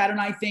look at that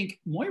and I think,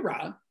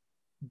 Moira,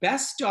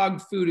 best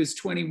dog food is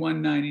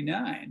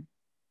 $21.99.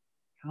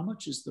 How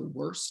much is the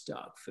worst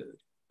dog food?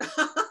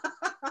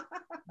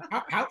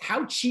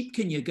 how cheap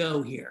can you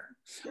go here?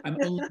 I'm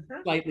only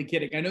slightly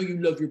kidding. I know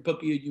you love your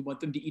puppy and you want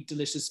them to eat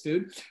delicious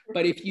food,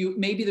 but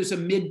maybe there's a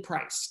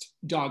mid-priced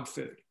dog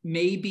food.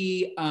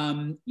 Maybe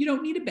you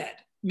don't need a bed.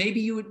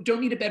 Maybe you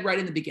don't need a bed right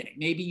in the beginning.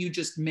 Maybe you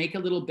just make a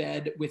little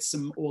bed with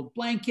some old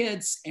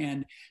blankets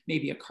and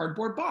maybe a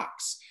cardboard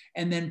box,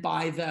 and then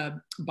buy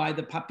the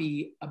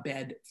puppy a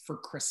bed for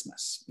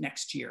Christmas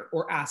next year,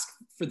 or ask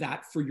for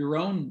that for your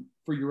own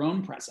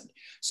present.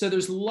 So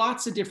there's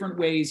lots of different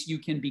ways you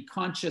can be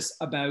conscious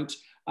about.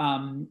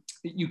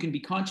 You can be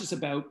conscious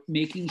about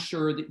making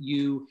sure that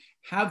you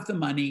have the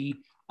money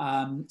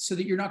so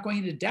that you're not going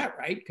into debt,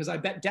 right? Because I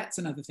bet debt's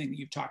another thing that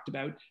you've talked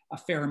about a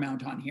fair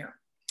amount on here.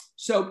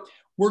 So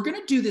we're going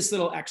to do this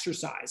little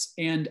exercise,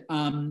 and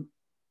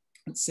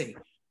let's see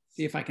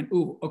if I can.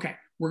 Okay.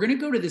 We're going to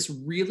go to this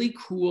really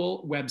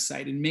cool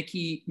website, and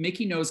Mickey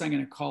knows I'm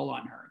going to call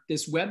on her.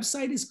 This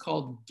website is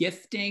called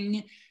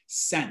Gifting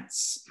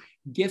Sense.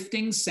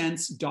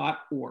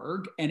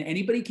 giftingsense.org, and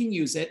anybody can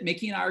use it.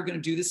 Mickey and I are going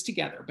to do this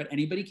together, but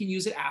anybody can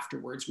use it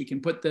afterwards. We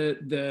can put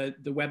the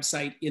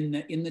website in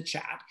the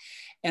chat.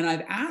 And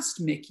I've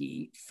asked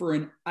Mickey for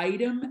an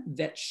item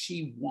that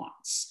she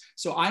wants.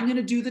 So I'm going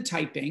to do the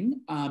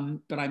typing,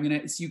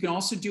 but you can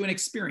also do an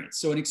experience.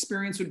 So an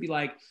experience would be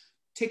like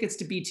tickets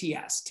to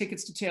BTS,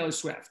 tickets to Taylor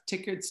Swift,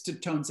 tickets to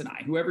Tones and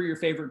I, whoever your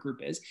favorite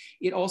group is.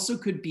 It also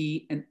could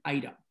be an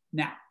item.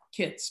 Now,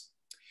 kids,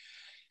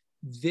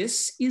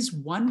 this is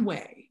one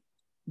way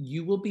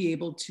you will be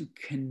able to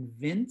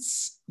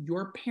convince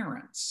your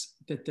parents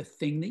that the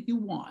thing that you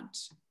want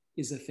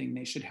is a thing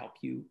they should help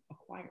you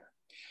acquire.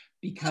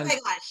 Because oh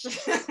my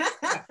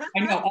gosh. I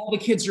know all the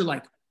kids are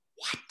like,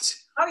 what?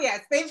 Oh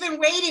yes, they've been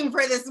waiting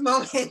for this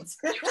moment.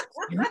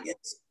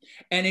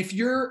 And if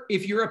you're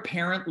a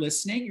parent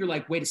listening, you're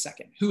like, wait a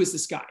second, who is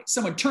this guy?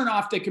 Someone turn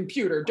off the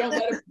computer. Don't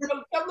let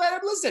him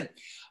listen.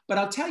 But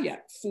I'll tell you,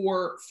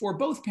 for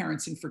both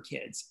parents and for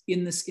kids,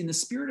 in the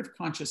spirit of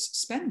conscious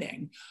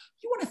spending,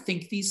 you want to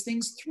think these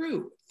things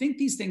through.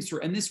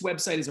 And this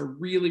website is a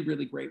really,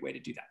 really great way to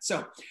do that.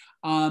 So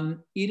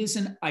it is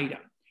an item.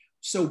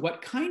 So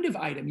what kind of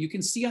item? You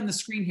can see on the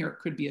screen here, it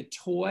could be a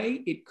toy,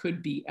 it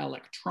could be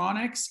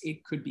electronics,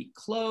 it could be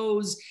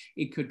clothes,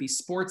 it could be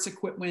sports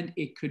equipment,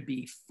 it could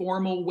be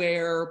formal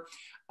wear.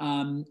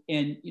 And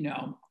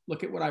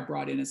look at what I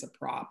brought in as a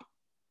prop.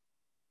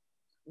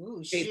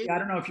 Ooh, I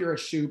don't know if you're a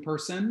shoe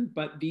person,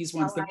 but these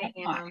ones, they're not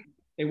mine.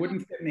 They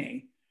wouldn't fit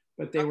me,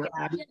 but they were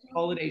Abby's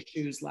holiday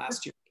shoes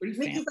last year. Pretty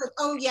fancy. Like,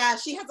 oh yeah,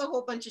 she has a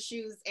whole bunch of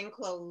shoes and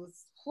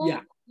clothes. Yeah.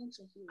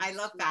 I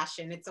love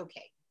fashion. It's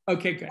okay.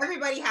 Okay, good.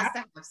 Everybody has to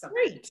have something.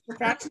 Great.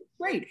 That's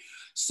great.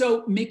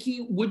 So,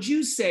 Mickey, would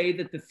you say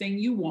that the thing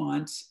you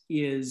want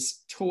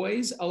is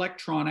toys,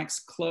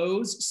 electronics,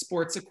 clothes,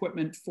 sports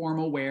equipment,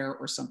 formal wear,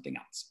 or something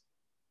else?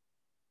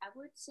 I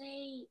would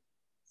say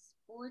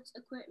sports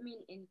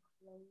equipment and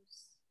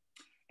clothes.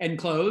 And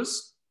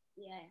clothes?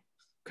 Yeah.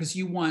 Because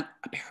you want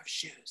a pair of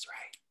shoes,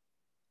 right?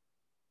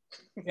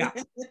 Yeah.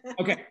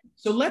 Okay.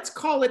 So let's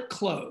call it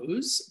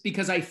clothes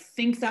because I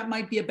think that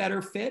might be a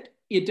better fit.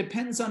 It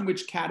depends on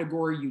which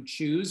category you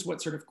choose,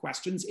 what sort of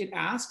questions it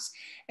asks,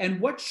 and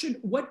what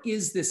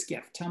is this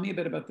gift? Tell me a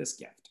bit about this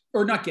gift.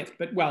 Or not gift,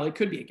 but well, it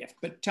could be a gift,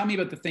 but tell me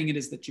about the thing it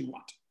is that you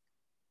want.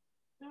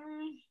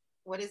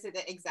 What is it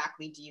that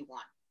exactly do you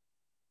want?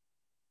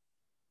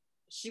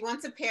 She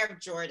wants a pair of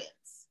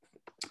Jordans.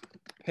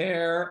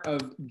 Pair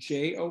of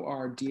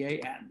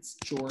Jordans,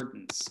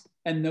 Jordans.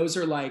 And those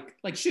are like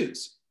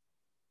shoes.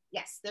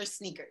 Yes, they're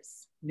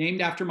sneakers.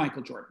 Named after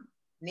Michael Jordan.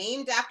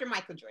 Named after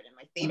Michael Jordan,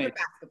 my favorite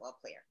basketball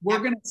player. We're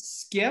going to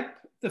skip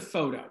the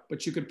photo,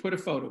 but you could put a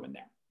photo in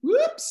there.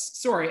 Whoops.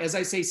 Sorry, as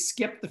I say,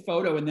 skip the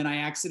photo, and then I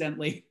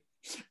accidentally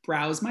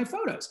browse my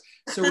photos.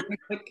 So we're going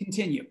to click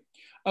continue.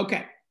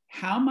 Okay.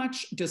 How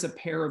much does a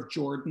pair of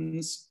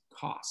Jordans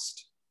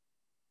cost?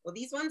 Well,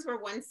 these ones were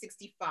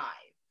 $165.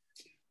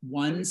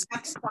 $165. I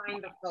have to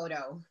find the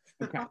photo.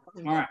 Okay.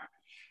 All right.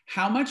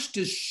 How much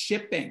does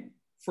shipping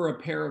for a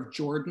pair of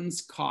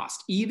Jordans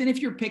cost? Even if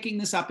you're picking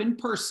this up in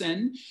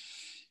person,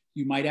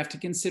 you might have to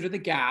consider the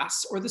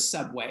gas or the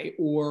subway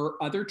or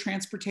other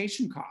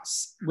transportation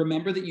costs.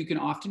 Remember that you can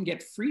often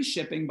get free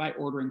shipping by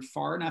ordering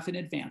far enough in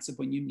advance of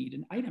when you need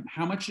an item.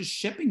 How much is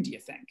shipping, do you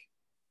think?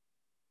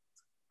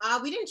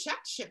 We didn't check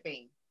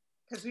shipping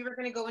because we were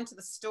going to go into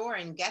the store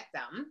and get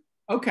them.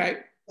 Okay.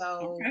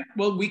 So, okay.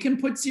 Well, we can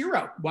put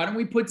 0. Why don't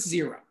we put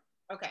 0?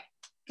 Okay.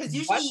 Because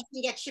usually you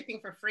can get shipping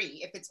for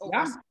free if it's over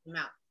a certain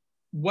amount.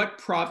 What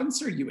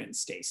province are you in,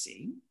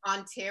 Stacey?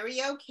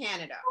 Ontario,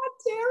 Canada.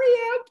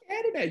 Ontario,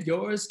 Canada.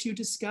 Yours to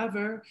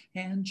discover,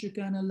 and you're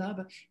gonna love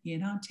it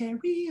in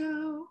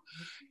Ontario.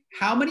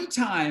 How many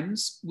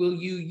times will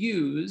you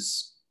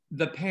use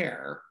the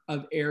pair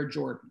of Air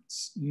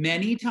Jordans?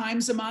 Many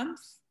times a month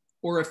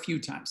or a few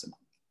times a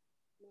month?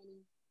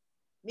 Many.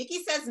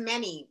 Mickey says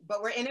many,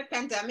 but we're in a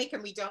pandemic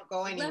and we don't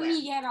go anywhere. Let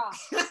me get off.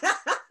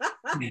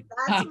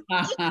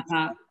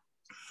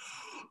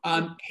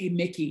 Hey,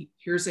 Mickey,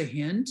 here's a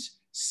hint.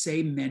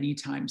 Say many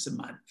times a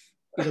month.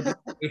 It'll be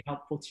very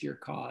helpful to your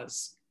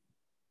cause.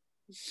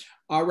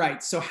 All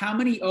right. So how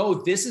many,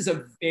 this is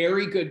a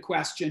very good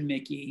question,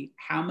 Mickey.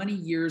 How many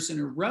years in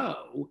a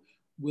row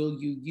will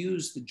you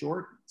use the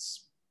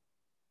Jordans?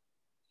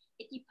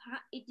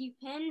 It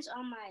depends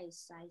on my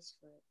size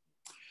foot.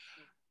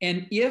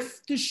 And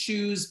if the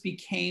shoes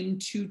became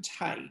too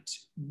tight,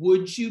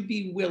 would you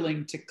be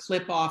willing to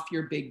clip off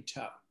your big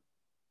toe?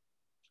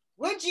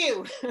 Would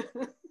you?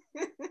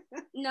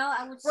 No,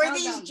 I would sell them. For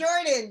these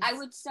Jordans. I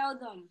would sell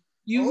them.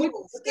 You would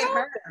look at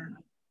her.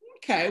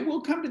 Okay,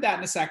 we'll come to that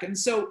in a second.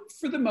 So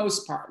for the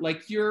most part,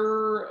 like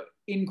you're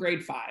in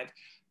grade 5,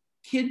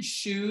 kids'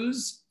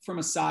 shoes from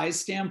a size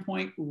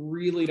standpoint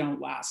really don't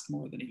last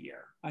more than a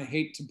year. I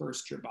hate to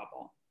burst your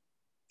bubble.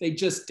 They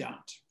just don't.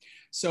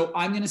 So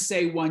I'm going to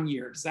say 1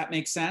 year. Does that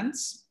make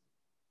sense?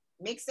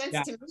 Makes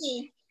sense to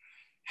me.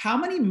 How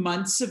many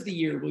months of the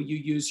year will you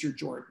use your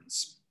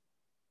Jordans?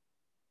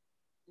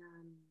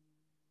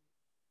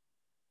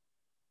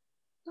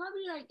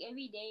 Probably like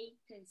every day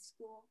to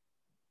school.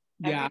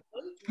 Yeah.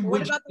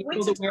 What about the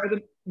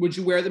winter? Would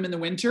you wear them in the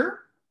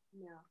winter?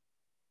 No.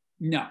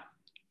 No.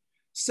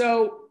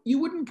 So you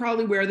wouldn't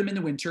probably wear them in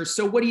the winter.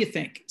 So what do you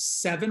think?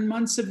 7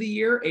 months of the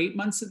year, 8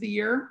 months of the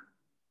year?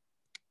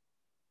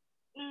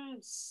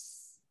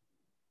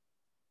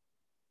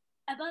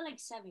 About like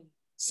 7.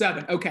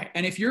 7. Okay.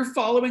 And if you're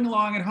following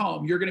along at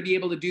home, you're going to be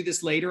able to do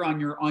this later on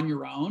your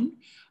own.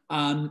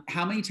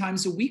 How many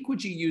times a week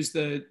would you use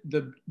the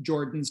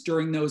Jordans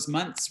during those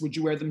months? Would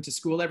you wear them to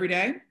school every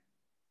day?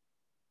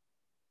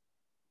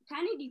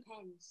 Kind of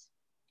depends.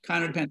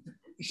 Kind of depends.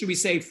 Should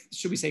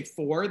we say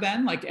 4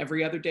 then? Like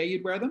every other day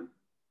you'd wear them?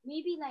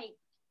 Maybe like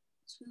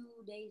 2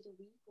 days a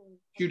week.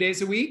 2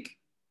 days a week?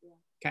 Yeah.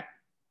 Okay.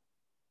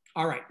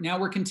 All right. Now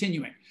we're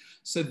continuing.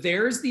 So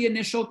there's the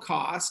initial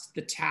cost,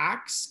 the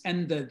tax,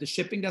 and the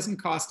shipping doesn't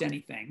cost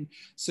anything.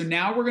 So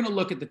now we're going to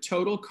look at the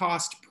total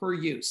cost per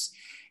use.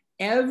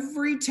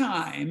 Every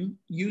time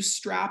you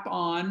strap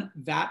on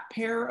that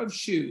pair of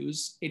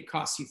shoes, it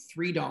costs you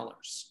 $3.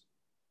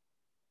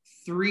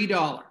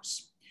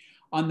 $3.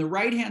 On the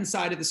right-hand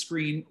side of the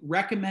screen,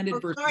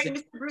 recommended versus... Sorry,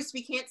 Mr. Bruce,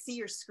 we can't see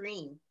your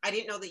screen. I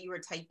didn't know that you were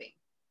typing.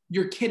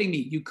 You're kidding me.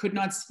 You could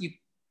not see...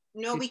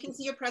 No, we can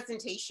see your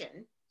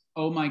presentation.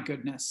 Oh my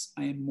goodness,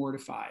 I am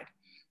mortified.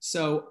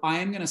 So I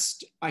am going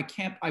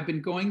to... I've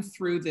been going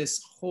through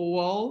this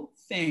whole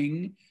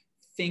thing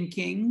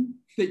thinking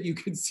that you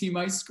could see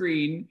my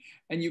screen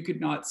and you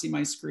could not see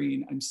my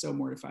screen. I'm so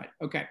mortified.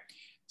 Okay,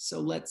 so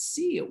let's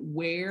see.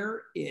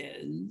 Where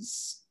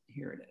is...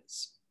 Here it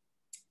is.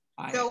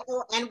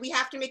 And we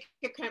have to make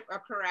a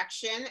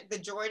correction. The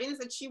Jordans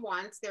that she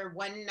wants, they're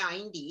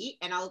 $190,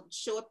 and I'll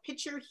show a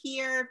picture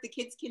here if the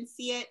kids can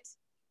see it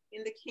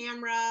in the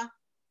camera.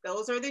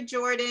 Those are the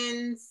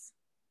Jordans.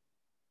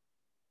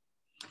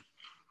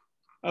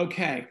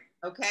 Okay,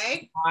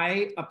 Okay.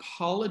 I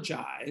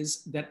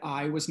apologize that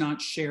I was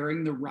not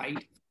sharing the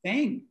right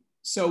thing.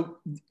 So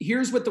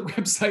here's what the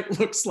website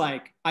looks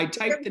like. I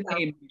typed the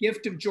name,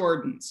 Gift of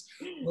Jordans.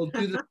 We'll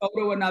do the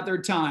photo another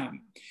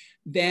time.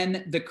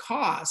 Then the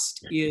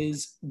cost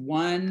is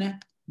 $190.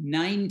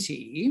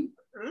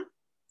 Mm-hmm.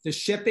 The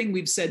shipping,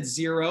 we've said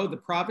 $0. The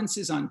province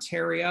is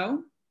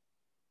Ontario.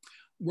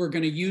 We're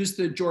going to use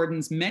the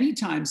Jordans many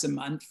times a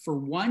month for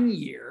 1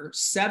 year,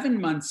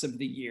 7 months of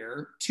the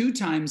year, 2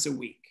 times a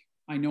week.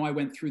 I know I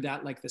went through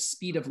that like the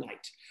speed of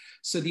light.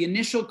 So the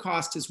initial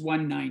cost is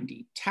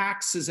 $190.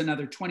 Tax is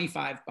another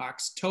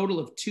 $25, total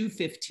of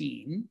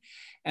 $215.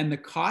 And the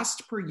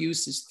cost per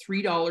use is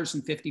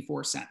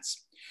 $3.54.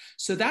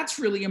 So that's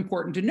really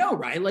important to know,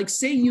 right? Like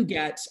say you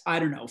get, I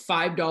don't know,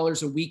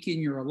 $5 a week in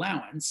your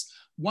allowance.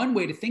 One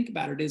way to think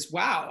about it is,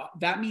 wow,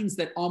 that means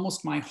that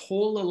almost my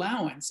whole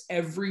allowance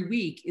every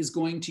week is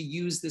going to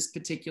use this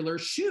particular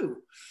shoe.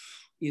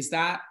 Is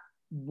that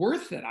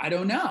worth it? I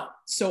don't know.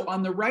 So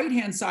on the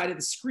right-hand side of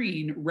the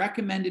screen,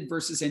 recommended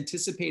versus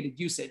anticipated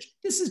usage.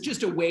 This is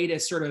just a way to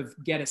sort of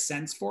get a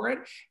sense for it.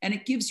 And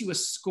it gives you a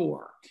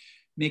score.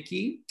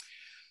 Mickey,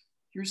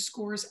 your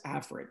score is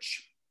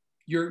average.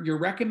 Your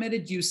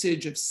recommended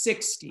usage of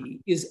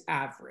 60 is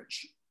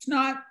average. It's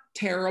not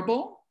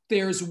terrible.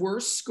 There's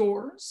worse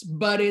scores,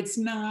 but it's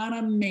not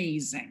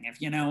amazing, if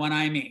you know what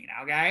I mean,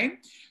 okay?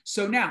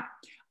 So now,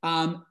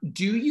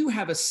 do you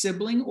have a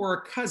sibling or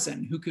a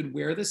cousin who could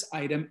wear this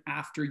item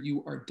after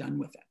you are done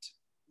with it?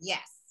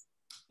 Yes.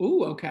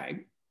 Ooh,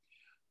 okay.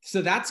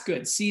 So that's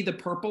good. See the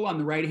purple on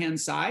the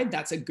right-hand side?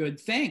 That's a good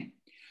thing.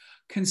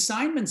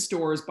 Consignment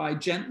stores buy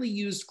gently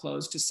used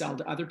clothes to sell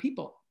to other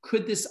people.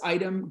 Could this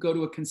item go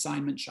to a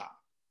consignment shop?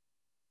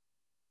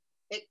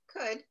 It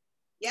could.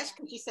 Yes,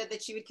 she said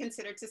that she would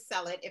consider to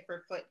sell it if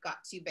her foot got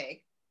too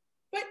big.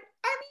 But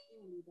I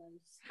mean,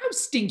 how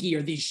stinky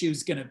are these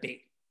shoes gonna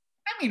be?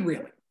 I mean,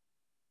 really,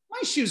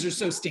 my shoes are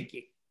so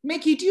stinky.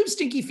 Mickey, do you have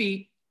stinky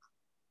feet?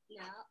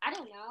 No, I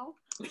don't know.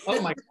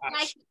 Oh my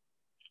gosh.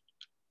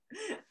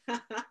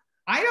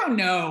 I don't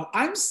know.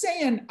 I'm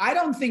saying I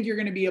don't think you're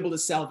gonna be able to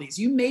sell these.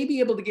 You may be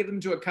able to give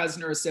them to a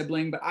cousin or a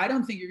sibling, but I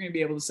don't think you're gonna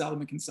be able to sell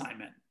them in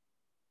consignment.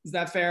 Is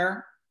that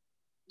fair?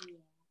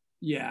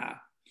 Yeah.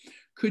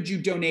 Could you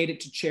donate it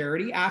to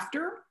charity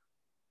after?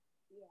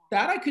 Yeah.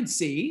 That I could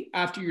see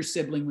after your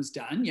sibling was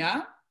done,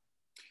 yeah?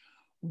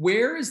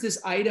 Where is this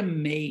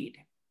item made?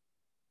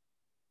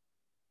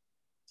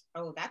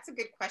 Oh, that's a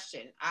good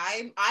question.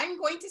 I'm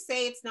going to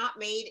say it's not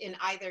made in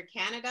either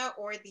Canada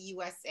or the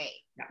USA.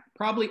 Yeah,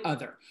 probably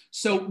other.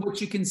 So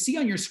what you can see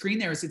on your screen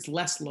there is it's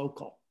less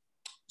local.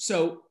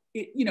 So,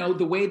 you know,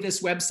 the way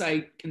this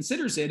website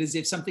considers it is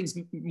if something's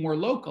more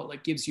local,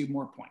 it gives you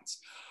more points.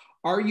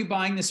 Are you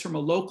buying this from a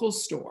local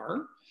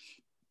store?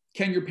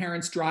 Can your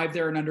parents drive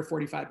there in under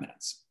 45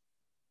 minutes?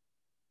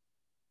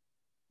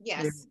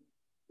 Yes.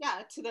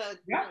 Yeah, to the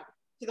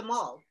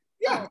mall.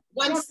 Yeah.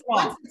 Once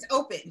it's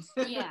open.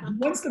 Yeah.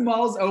 Once the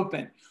mall's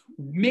open.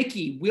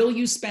 Mickey, will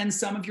you spend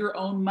some of your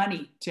own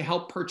money to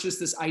help purchase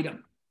this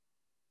item?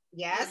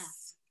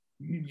 Yes.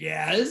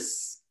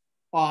 Yes.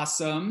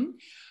 Awesome.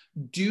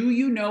 Do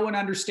you know and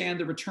understand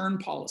the return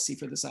policy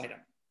for this item?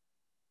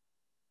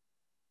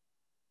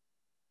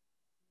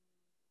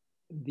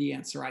 The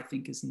answer, I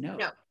think, is no.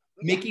 No.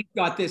 Mickey's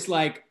got this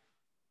like.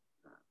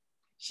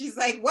 She's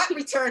like, what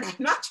return? I'm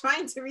not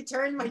trying to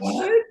return my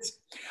shirt.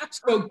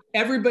 So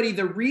everybody,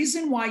 the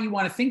reason why you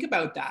want to think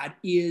about that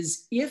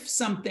is if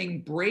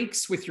something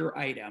breaks with your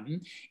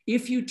item,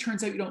 if you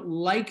turns out you don't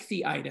like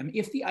the item,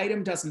 if the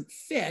item doesn't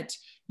fit,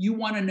 you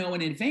want to know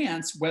in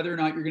advance whether or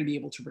not you're going to be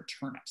able to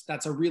return it.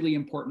 That's a really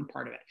important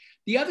part of it.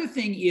 The other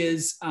thing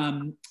is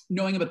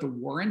knowing about the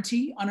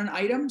warranty on an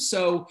item.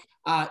 So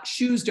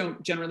shoes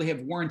don't generally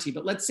have warranty,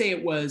 but let's say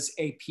it was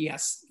a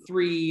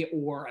PS3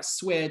 or a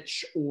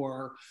Switch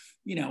or,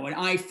 you know, an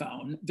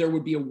iPhone, there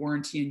would be a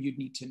warranty and you'd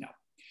need to know.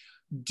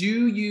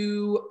 Do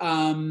you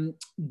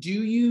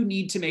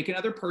need to make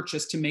another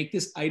purchase to make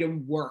this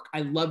item work?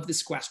 I love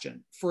this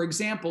question. For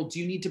example, do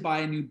you need to buy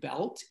a new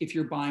belt if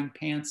you're buying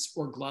pants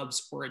or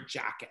gloves or a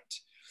jacket?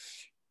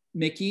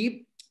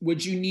 Mickey,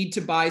 would you need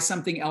to buy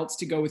something else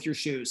to go with your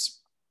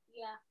shoes?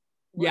 Yeah.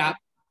 Yeah.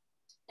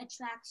 A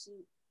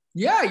tracksuit.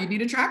 Yeah, you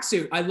need a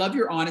tracksuit. I love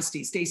your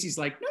honesty. Stacy's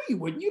like, no, you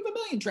wouldn't. You have a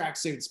million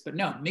tracksuits. But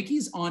no,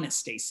 Mickey's honest,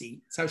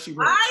 Stacy. That's how she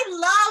rolls.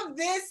 I love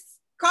this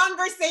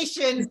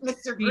conversation,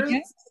 Mr.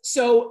 Bruce.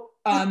 So,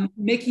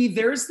 Mickey,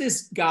 there's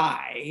this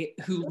guy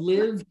who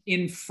lived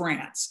in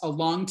France a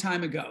long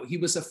time ago. He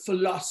was a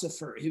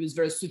philosopher. He was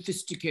very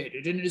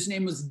sophisticated, and his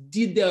name was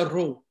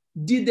Diderot.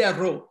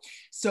 Diderot.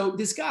 So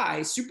this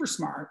guy, super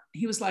smart,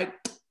 he was like,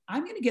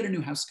 I'm going to get a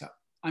new house coat.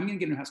 I'm going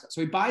to get a new house coat.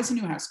 So he buys a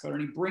new house coat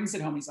and he brings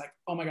it home. He's like,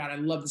 oh my God, I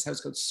love this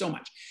house coat so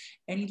much.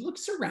 And he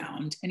looks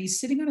around and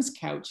he's sitting on his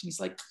couch and he's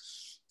like,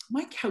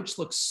 my couch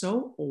looks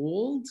so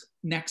old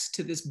next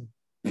to this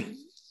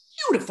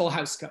beautiful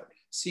house coat.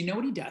 So you know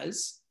what he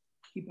does?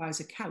 He buys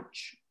a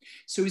couch.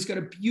 So he's got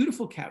a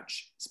beautiful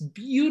couch, this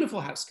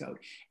beautiful house coat.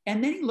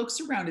 And then he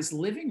looks around his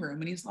living room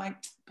and he's like,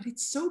 but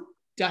it's so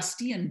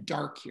dusty and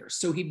dark here.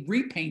 So he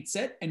repaints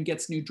it and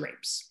gets new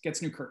drapes,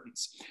 gets new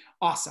curtains.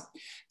 Awesome.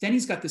 Then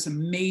he's got this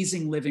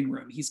amazing living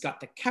room. He's got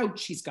the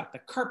couch, he's got the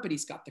carpet,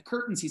 he's got the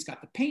curtains, he's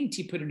got the paint,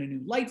 he put in a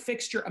new light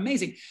fixture,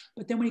 amazing.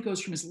 But then when he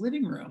goes from his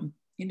living room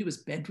into his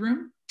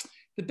bedroom,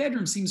 the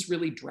bedroom seems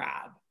really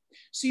drab.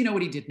 So you know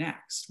what he did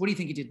next? What do you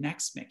think he did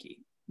next, Mickey?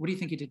 What do you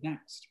think he did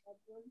next?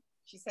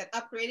 She said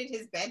upgraded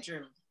his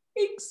bedroom.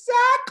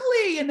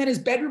 Exactly. And then his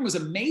bedroom was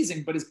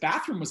amazing, but his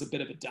bathroom was a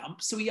bit of a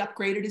dump. So he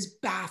upgraded his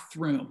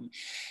bathroom.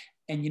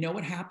 And you know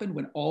what happened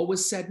when all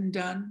was said and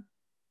done?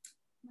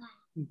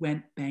 He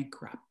went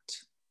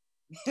bankrupt.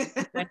 He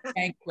went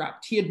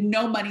bankrupt. He had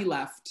no money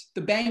left.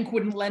 The bank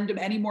wouldn't lend him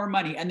any more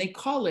money. And they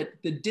call it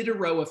the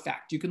Diderot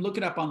effect. You can look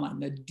it up online,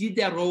 the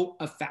Diderot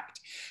effect,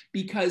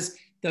 because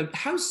the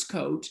house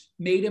coat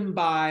made him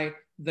buy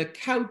the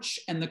couch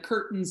and the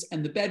curtains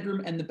and the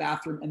bedroom and the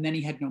bathroom, and then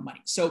he had no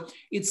money. So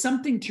it's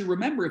something to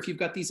remember if you've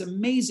got these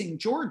amazing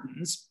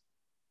Jordans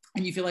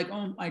and you feel like,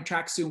 oh, my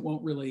tracksuit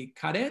won't really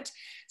cut it.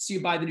 So you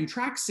buy the new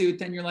tracksuit,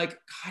 then you're like,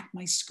 God,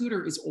 my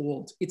scooter is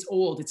old. It's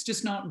old. It's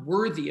just not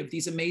worthy of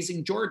these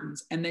amazing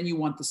Jordans. And then you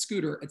want the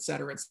scooter, et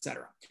cetera, et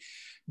cetera.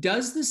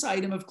 Does this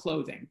item of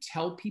clothing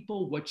tell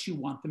people what you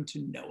want them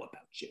to know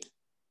about you?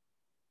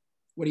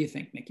 What do you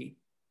think, Nikki?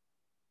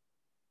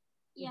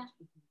 Yeah.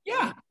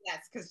 Yeah.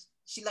 Yes, because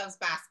she loves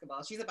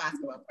basketball. She's a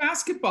basketball player.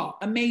 Basketball.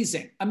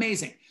 Amazing.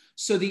 Amazing.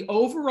 So the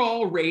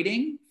overall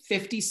rating,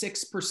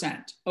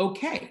 56%.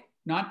 Okay.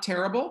 Not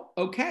terrible.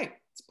 Okay.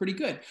 It's pretty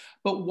good.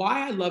 But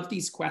why I love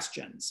these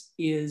questions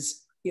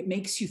is it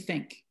makes you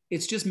think.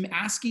 It's just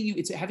asking you,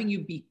 it's having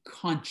you be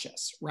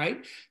conscious,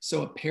 right?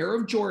 So a pair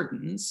of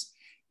Jordans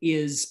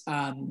is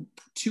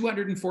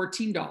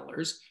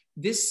 $214.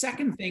 This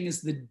second thing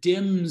is the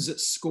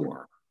DIMS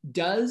score.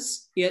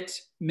 Does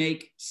it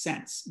make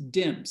sense?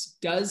 DIMS,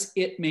 does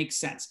it make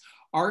sense?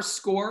 Our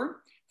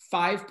score,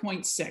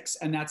 5.6,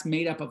 and that's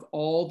made up of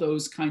all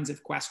those kinds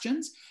of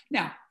questions.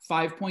 Now,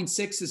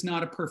 5.6 is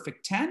not a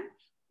perfect 10,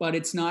 but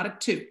it's not a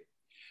 2.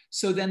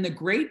 So then the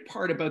great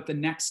part about the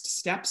next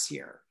steps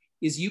here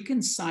is you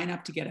can sign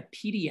up to get a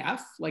PDF,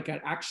 like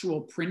an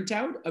actual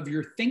printout of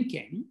your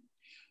thinking.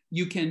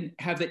 You can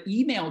have it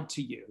emailed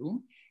to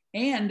you,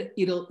 and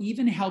it'll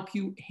even help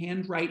you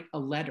handwrite a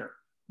letter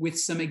with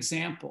some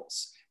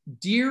examples.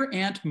 Dear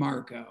Aunt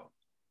Margot,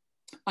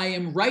 I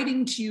am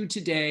writing to you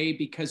today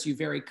because you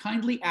very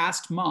kindly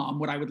asked Mom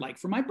what I would like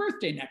for my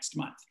birthday next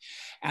month.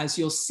 As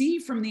you'll see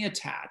from the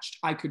attached,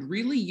 I could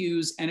really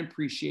use and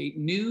appreciate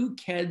new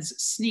Keds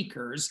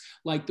sneakers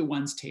like the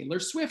ones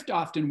Taylor Swift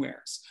often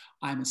wears.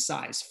 I'm a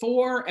size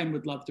 4 and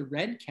would love the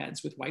red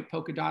Keds with white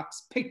polka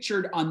dots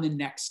pictured on the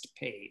next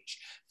page.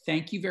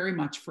 Thank you very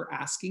much for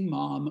asking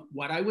Mom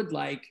what I would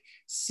like.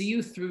 See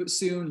you through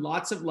soon.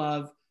 Lots of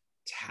love,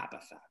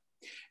 Tabitha.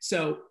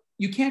 So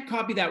you can't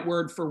copy that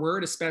word for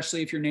word,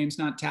 especially if your name's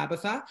not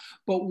Tabitha.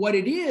 But what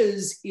it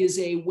is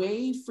a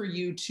way for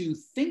you to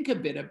think a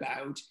bit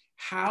about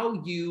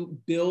how you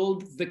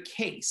build the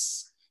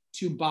case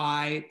to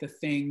buy the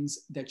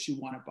things that you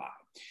want to buy.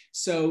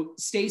 So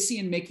Stacy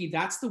and Mickey,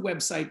 that's the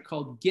website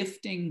called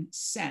Gifting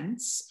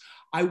Sense.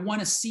 I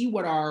want to see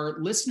what our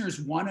listeners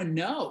want to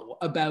know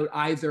about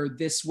either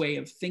this way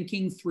of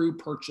thinking through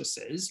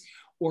purchases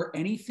or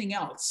anything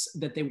else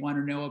that they want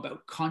to know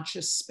about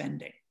conscious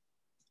spending.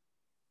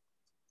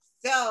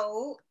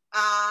 So,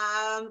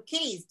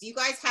 kiddies, do you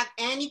guys have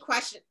any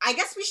questions? I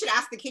guess we should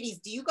ask the kiddies,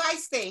 do you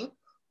guys think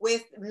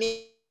with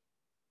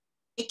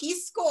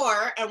Mickey's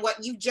score and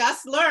what you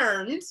just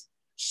learned,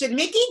 should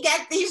Mickey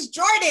get these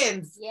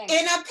Jordans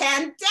in a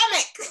pandemic?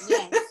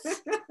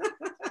 Yes.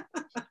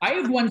 I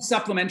have one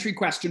supplementary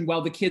question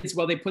while the kids,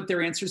 while they put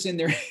their answers in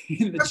there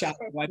in the chat.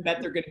 I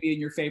bet they're going to be in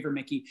your favor,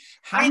 Mickey.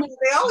 They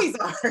always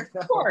are.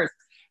 Of course.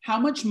 How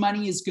much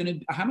money are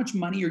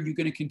you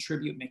going to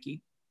contribute,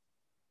 Mickey?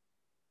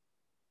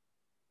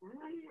 I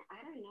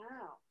don't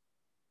know.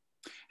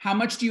 How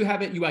much do you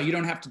have it? Well, you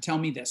don't have to tell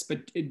me this,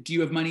 but do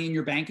you have money in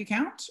your bank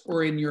account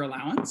or in your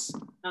allowance?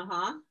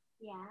 Uh-huh.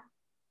 Yeah.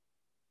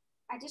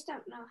 I just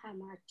don't know how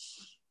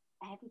much.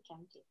 I haven't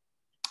counted.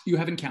 You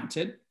haven't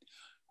counted?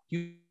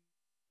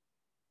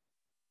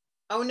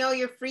 Oh no,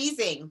 you're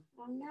freezing.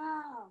 Oh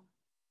no.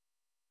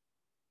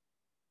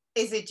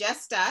 Is it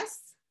just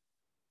us?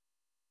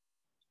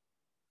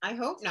 I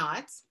hope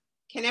not.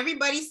 Can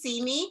everybody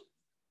see me?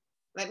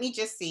 Let me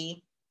just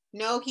see.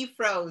 No, he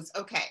froze.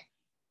 Okay.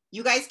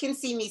 You guys can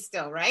see me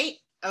still, right?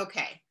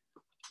 Okay.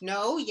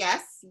 No,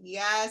 yes,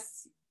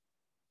 yes.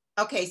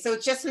 Okay, so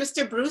it's just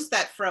Mr. Bruce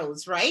that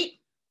froze, right?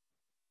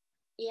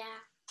 Yeah.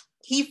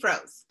 He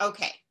froze.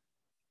 Okay.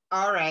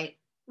 All right.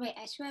 Wait,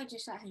 I swear I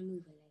just saw him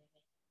move a little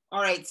bit.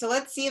 All right, so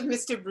let's see if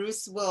Mr.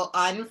 Bruce will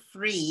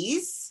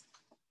unfreeze.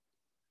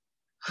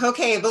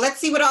 Okay, but let's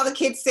see what all the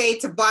kids say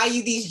to buy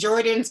you these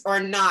Jordans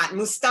or not.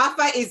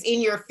 Mustafa is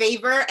in your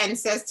favor and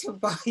says to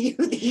buy you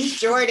these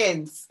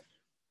Jordans.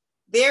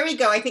 There we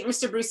go. I think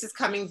Mr. Bruce is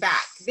coming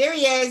back. There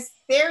he is.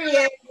 There he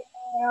is.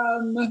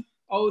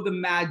 Oh, the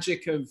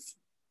magic of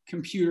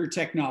computer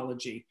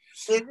technology.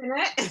 Isn't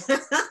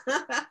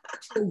it?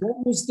 So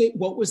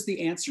what was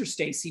the answer,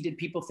 Stacey? Did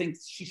people think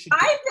she should?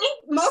 I think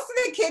most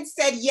of the kids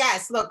said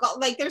yes. Look,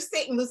 like they're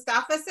saying,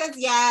 Mustafa says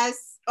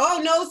yes.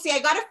 Oh no, see, I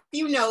got a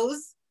few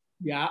no's.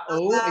 Yeah.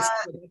 Oh, that's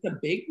a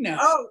big no.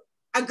 Oh,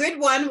 a good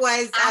one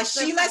was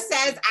Sheila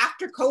says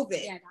after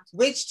COVID,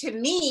 which to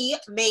me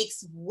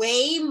makes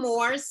way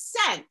more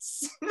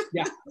sense.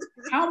 Yeah.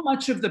 How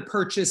much of the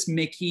purchase,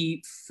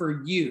 Mickey,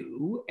 for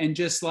you, and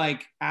just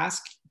like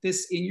ask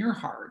this in your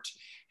heart,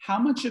 how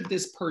much of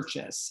this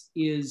purchase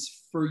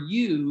is for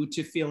you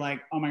to feel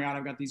like, oh my God,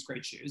 I've got these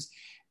great shoes?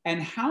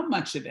 And how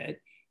much of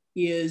it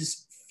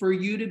is for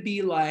you to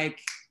be like,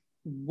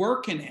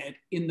 working it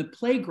in the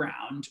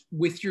playground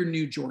with your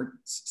new Jordans,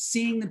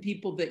 seeing the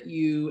people that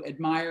you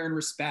admire and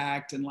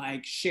respect and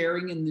like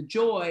sharing in the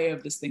joy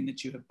of this thing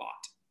that you have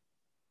bought?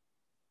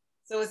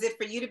 So is it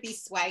for you to be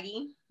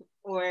swaggy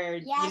or,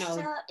 yeah, you know,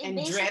 so and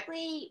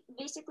basically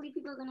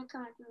people are going to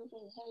come up to me and say,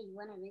 hey, you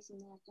want to race me?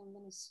 I'm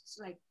going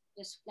to like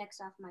just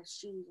flex off my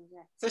shoes. And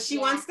that. So she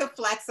wants to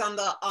flex on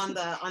the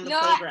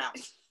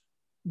playground.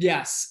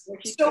 Yes.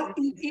 So,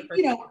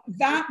 you know,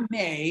 that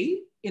may,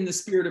 in the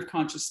spirit of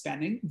conscious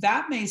spending,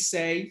 that may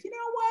say, you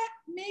know what,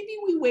 maybe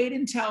we wait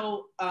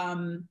until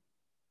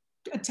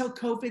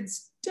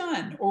COVID's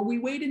done, or we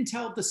wait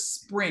until the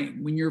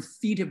spring when your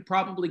feet have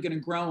probably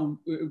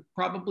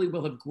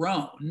will have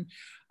grown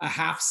a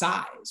half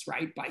size,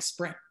 right, by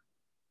spring.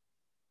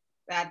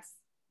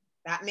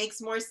 That makes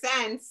more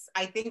sense.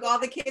 I think all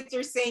the kids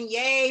are saying,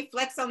 yay,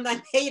 flex on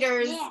the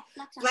haters. Yeah,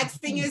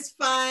 flexing is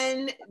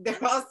fun. They're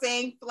all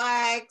saying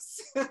flex.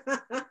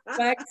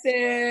 Flex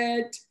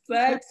it,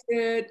 flex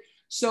it.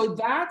 So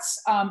that's,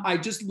 I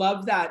just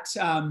love that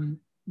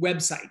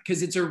website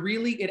because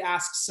it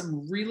asks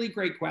some really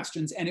great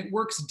questions, and it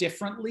works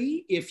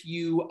differently if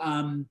you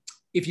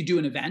do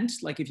an event,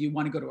 like if you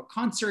want to go to a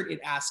concert, it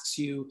asks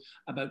you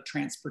about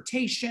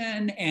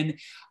transportation. And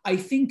I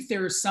think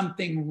there's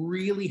something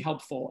really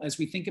helpful as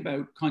we think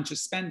about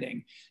conscious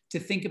spending to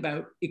think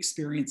about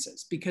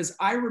experiences, because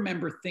I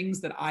remember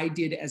things that I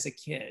did as a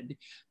kid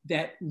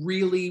that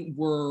really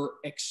were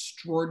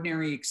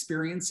extraordinary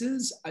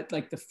experiences.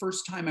 Like the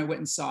first time I went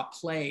and saw a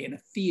play in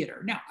a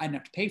theater. Now, I didn't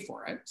have to pay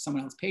for it.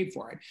 Someone else paid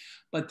for it.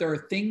 But there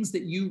are things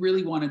that you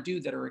really want to do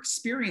that are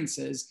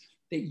experiences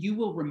that you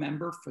will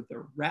remember for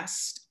the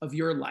rest of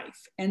your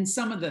life. And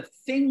some of the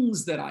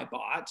things that I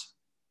bought,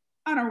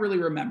 I don't really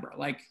remember.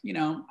 Like, you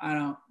know,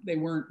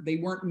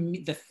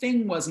 the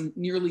thing wasn't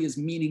nearly as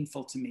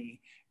meaningful to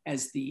me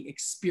as the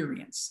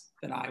experience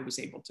that I was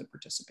able to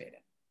participate in.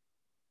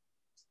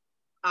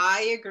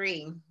 I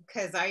agree,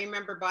 because I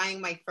remember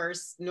buying my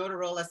first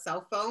Motorola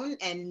cell phone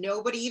and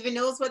nobody even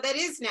knows what that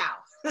is now.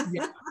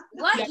 Yeah.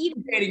 What? You're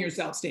dating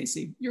yourself,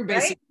 Stacey. You're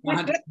basically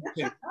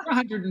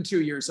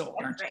 102 years old,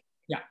 aren't you? Right.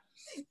 Yeah.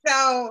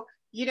 So,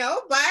 you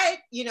know, but,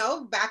 you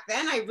know, back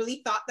then I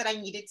really thought that I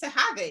needed to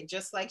have it,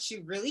 just like she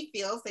really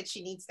feels that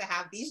she needs to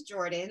have these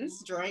Jordans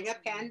during a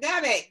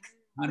pandemic.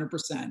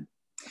 100%.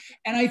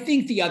 And I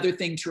think the other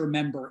thing to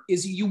remember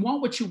is you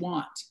want what you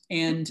want.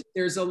 And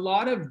there's a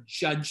lot of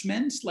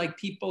judgment, like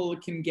people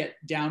can get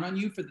down on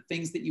you for the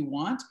things that you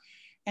want.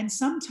 And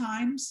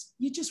sometimes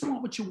you just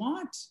want what you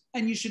want.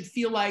 And you should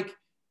feel like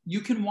you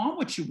can want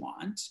what you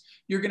want.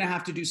 You're going to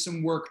have to do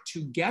some work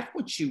to get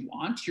what you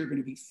want. You're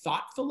going to be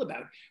thoughtful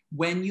about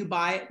when you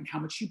buy it and how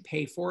much you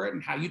pay for it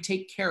and how you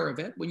take care of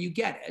it when you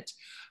get it.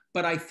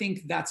 But I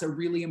think that's a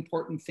really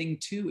important thing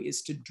too,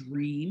 is to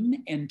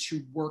dream and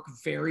to work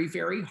very,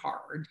 very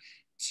hard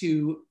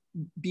to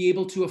be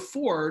able to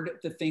afford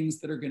the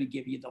things that are going to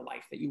give you the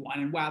life that you want.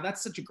 And wow,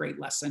 that's such a great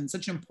lesson,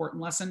 such an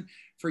important lesson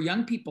for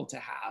young people to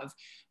have,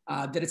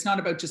 that it's not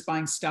about just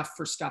buying stuff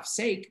for stuff's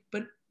sake,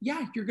 but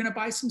yeah, you're going to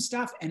buy some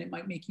stuff and it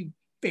might make you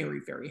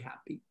very, very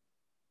happy.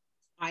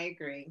 I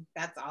agree.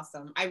 That's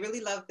awesome. I really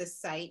love this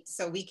site.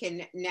 So we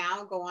can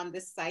now go on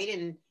this site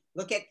and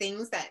look at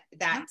things that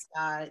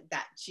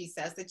she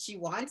says that she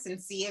wants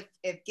and see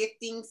if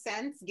Gifting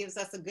Sense gives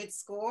us a good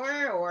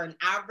score or an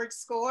average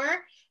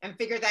score and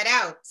figure that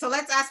out. So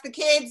let's ask the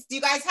kids, do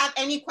you guys have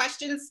any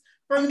questions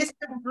for Mr.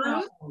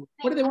 Bruce?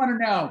 What do they want to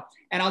know?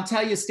 And I'll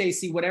tell you,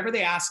 Stacey, whatever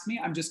they ask me,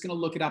 I'm just going to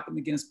look it up in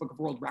the Guinness Book of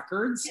World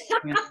Records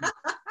and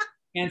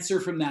answer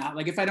from that.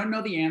 Like if I don't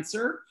know the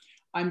answer,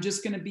 I'm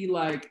just going to be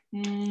like,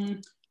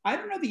 I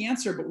don't know the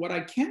answer, but what I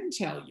can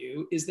tell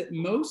you is that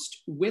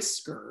most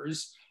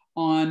whiskers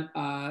on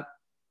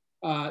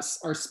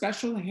are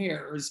special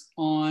hairs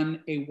on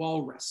a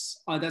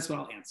walrus. That's what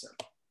I'll answer.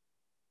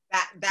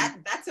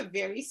 That's a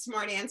very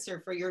smart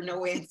answer for your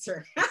no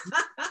answer.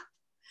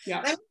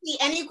 Yeah. Let me see,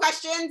 any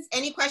questions?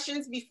 Any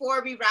questions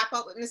before we wrap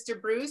up with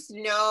Mr. Bruce?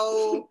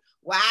 No.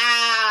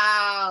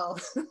 Wow.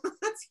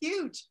 That's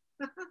huge.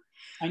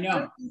 I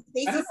know.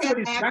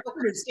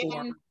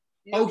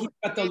 Oh, he's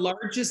got the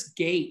largest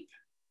gape.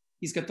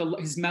 He's got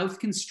his mouth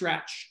can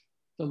stretch.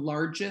 The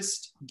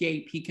largest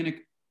gape.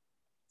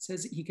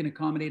 Says he can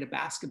accommodate a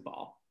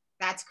basketball.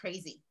 That's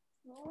crazy.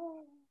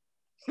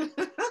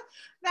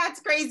 That's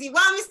crazy.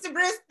 Well, Mr.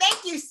 Bruce,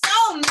 thank you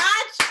so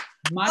much.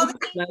 My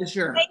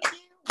pleasure. Thank you.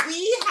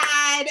 We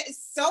had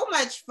so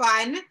much much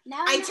fun.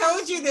 I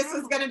told you this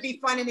was going to be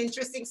fun and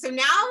interesting. So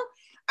now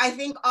I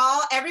think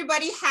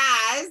everybody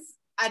has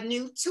a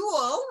new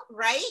tool,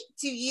 right,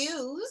 to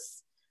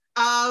use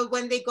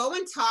when they go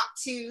and talk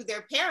to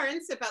their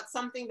parents about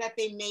something that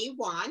they may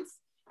want,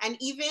 and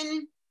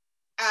even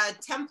a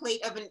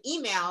template of an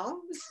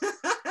email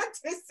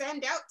to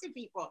send out to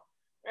people,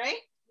 right?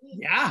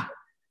 Yeah.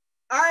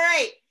 All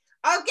right.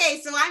 Okay,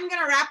 so I'm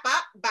going to wrap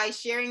up by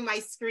sharing my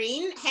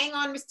screen. Hang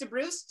on, Mr.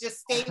 Bruce. Just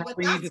stay with us.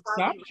 Need to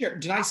stop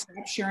did I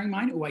stop sharing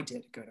mine? Oh, I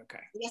did. Good. Okay.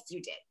 Yes,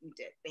 you did. You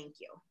did.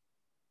 Thank you.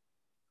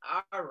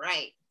 All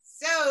right.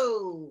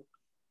 So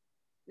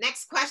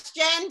next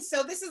question.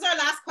 So this is our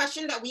last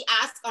question that we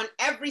ask on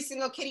every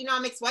single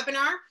KiddieNomics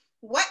webinar.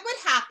 What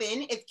would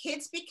happen if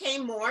kids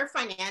became more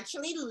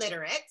financially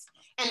literate?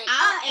 And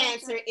our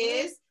answer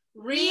is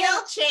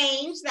real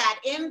change that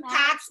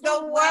impacts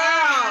the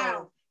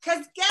world.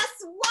 Because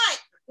guess what?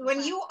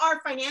 When you are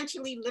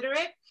financially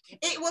literate,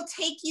 it will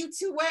take you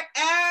to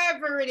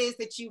wherever it is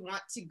that you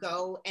want to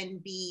go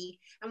and be.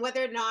 And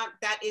whether or not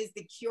that is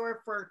the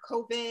cure for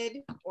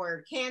COVID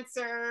or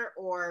cancer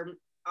or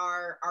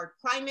our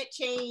climate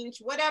change,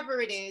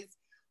 whatever it is,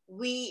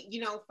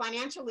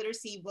 financial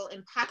literacy will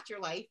impact your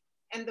life.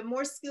 And the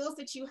more skills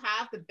that you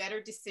have, the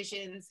better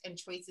decisions and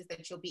choices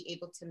that you'll be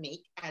able to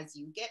make as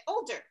you get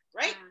older,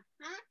 right?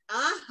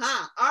 All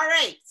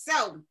right.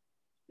 So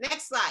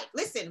next slide.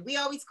 Listen, we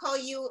always call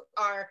you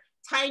our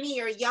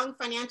tiny or young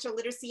financial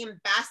literacy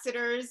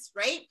ambassadors,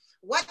 right?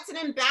 What's an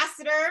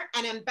ambassador?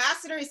 An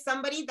ambassador is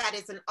somebody that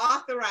is an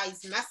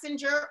authorized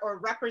messenger or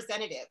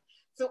representative.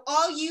 So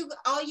all you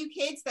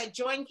kids that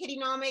join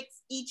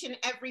KiddieNomics each and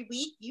every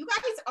week, you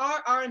guys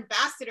are our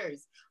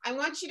ambassadors. I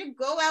want you to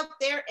go out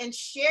there and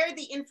share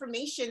the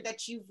information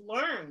that you've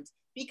learned,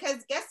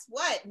 because guess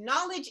what?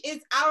 Knowledge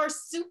is our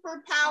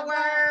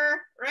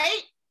superpower,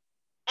 right?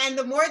 And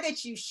the more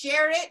that you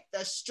share it,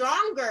 the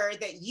stronger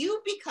that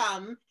you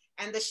become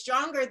and the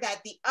stronger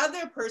that the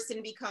other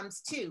person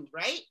becomes too,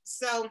 right?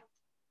 So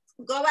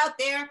go out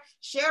there,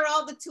 share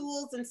all the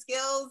tools and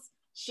skills,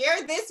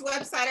 share this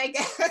website, I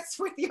guess,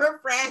 with your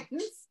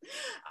friends,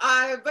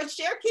 but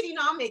share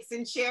KiddieNomics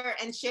and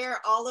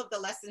share all of the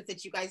lessons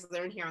that you guys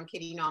learn here on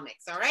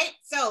KiddieNomics, all right?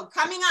 So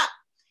coming up,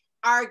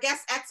 our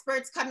guest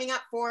experts coming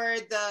up for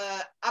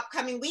the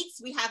upcoming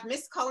weeks. We have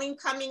Miss Colleen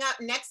coming up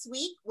next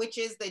week, which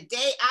is the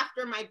day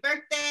after my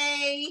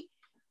birthday.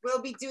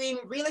 We'll be doing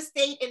real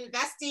estate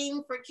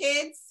investing for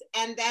kids.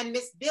 And then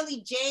Miss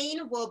Billie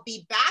Jane will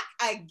be back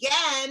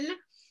again.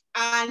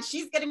 And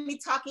she's going to be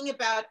talking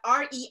about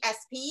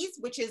RESPs,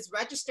 which is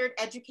Registered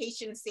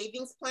Education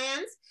Savings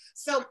Plans.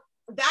 So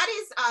that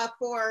is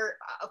for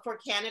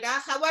Canada.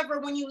 However,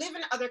 when you live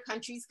in other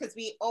countries, because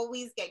we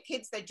always get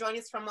kids that join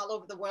us from all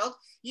over the world,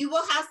 you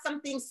will have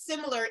something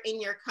similar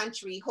in your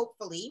country,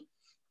 hopefully,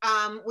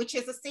 which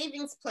is a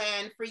savings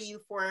plan for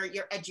you for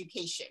your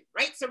education,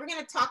 right? So we're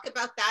going to talk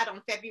about that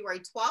on February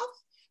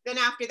 12th. Then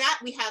after that,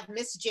 we have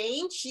Miss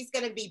Jane. She's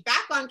going to be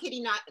back on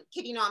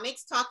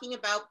KiddieNomics talking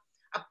about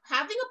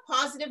having a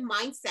positive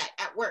mindset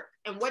at work.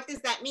 And what does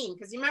that mean?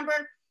 Because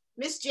remember,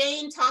 Miss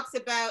Jane talks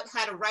about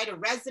how to write a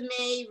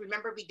resume.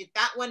 Remember, we did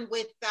that one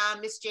with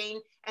Miss Jane.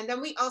 And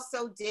then we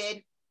also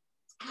did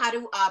how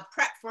to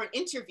prep for an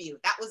interview.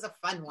 That was a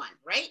fun one,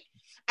 right?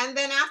 And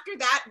then after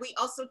that, we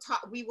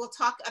will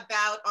talk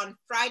about on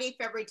Friday,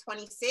 February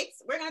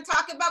 26th, we're going to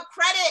talk about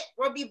credit.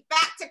 We'll be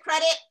back to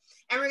credit,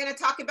 and we're going to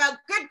talk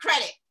about good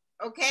credit.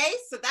 Okay,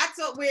 so that's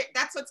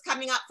what's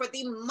coming up for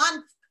the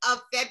month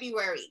of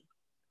February.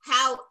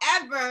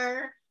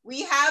 However,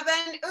 we have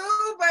an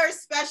uber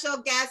special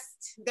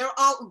guest. They're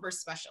all uber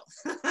special.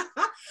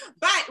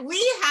 But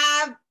we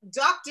have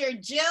Dr.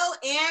 Jill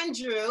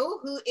Andrew,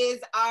 who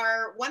is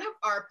one of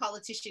our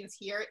politicians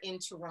here in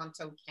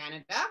Toronto,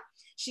 Canada.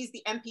 She's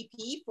the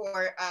MPP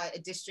for a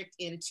district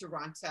in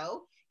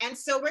Toronto. And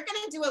so we're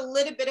going to do a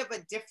little bit of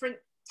a different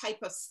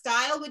type of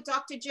style with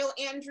Dr. Jill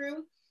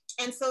Andrew.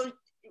 And so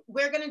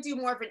we're going to do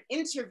more of an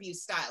interview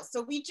style.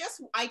 So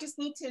I just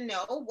need to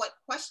know what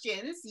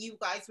questions you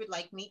guys would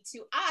like me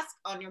to ask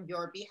on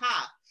your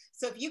behalf.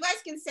 So if you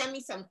guys can send me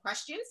some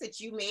questions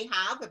that you may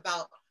have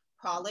about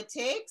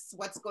politics,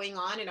 what's going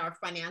on in our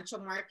financial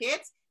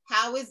markets,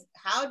 how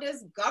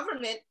does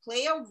government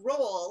play a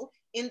role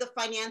in the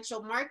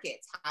financial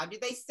markets? How do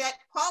they set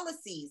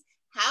policies?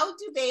 How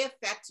do they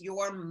affect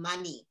your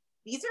money?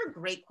 These are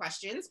great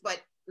questions, but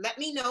let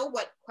me know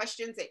what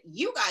questions that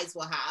you guys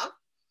will have.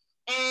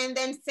 And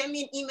then send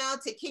me an email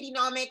to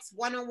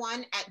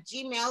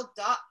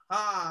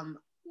kiddienomics101@gmail.com.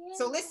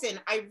 So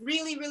listen, I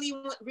really, really,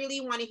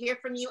 really want to hear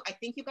from you. I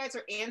think you guys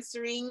are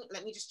answering.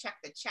 Let me just check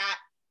the chat.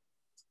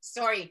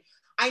 Sorry.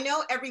 I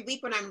know every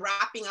week when I'm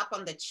wrapping up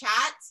on the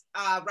chat,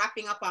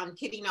 wrapping up on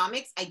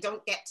KiddieNomics, I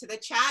don't get to the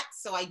chat.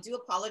 So I do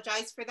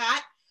apologize for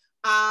that.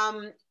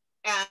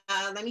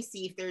 Let me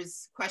see if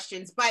there's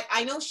questions. But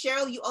I know,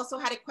 Cheryl, you also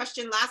had a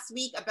question last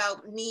week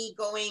about me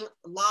going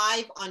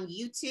live on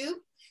YouTube.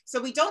 So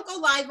we don't go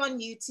live on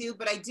YouTube,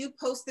 but I do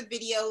post the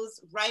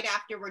videos right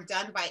after we're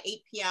done by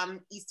 8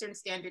 p.m. Eastern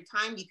Standard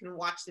Time. You can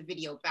watch the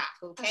video back,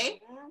 okay?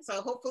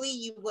 So hopefully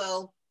you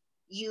will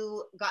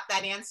you got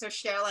that answer,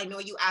 Cheryl. I know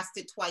you asked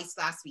it twice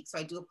last week, so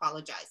I do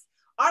apologize.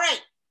 All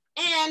right.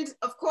 And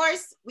of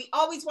course, we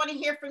always want to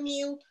hear from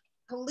you.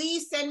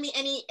 Please send me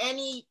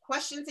any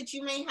questions that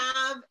you may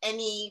have,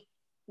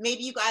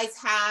 maybe you guys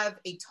have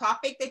a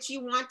topic that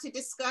you want to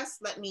discuss,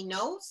 let me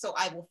know, so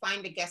I will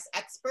find a guest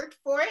expert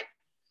for it.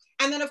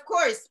 And then of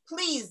course,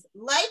 please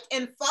like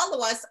and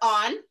follow us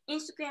on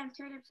Instagram,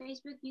 Twitter,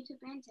 Facebook, YouTube,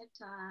 and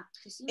TikTok.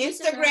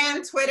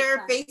 Instagram,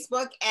 Twitter,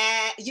 Facebook,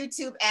 and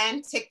YouTube,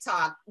 and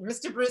TikTok.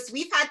 Mr. Bruce,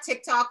 we've had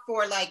TikTok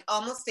for like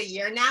almost a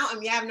year now, and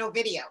we have no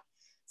video.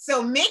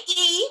 So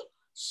Mickey,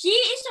 she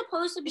is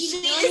supposed to be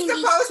doing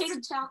these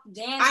TikTok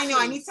dances. I know,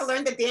 I need to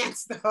learn the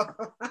dance though.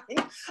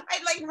 I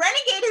like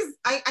Renegade is,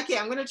 okay,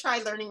 I'm gonna try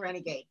learning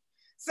Renegade.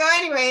 So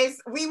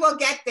anyways, we will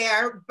get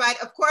there, but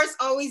of course,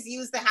 always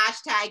use the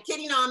hashtag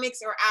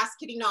KiddieNomics or Ask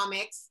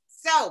KiddieNomics.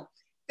 So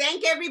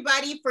thank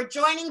everybody for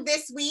joining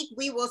this week.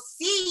 We will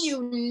see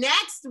you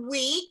next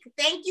week.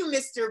 Thank you,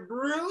 Mr.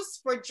 Bruce,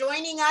 for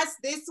joining us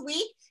this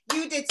week.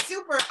 You did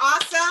super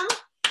awesome.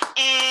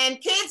 And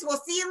kids,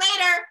 we'll see you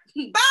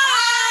later.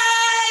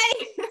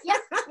 Bye.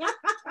 Yep.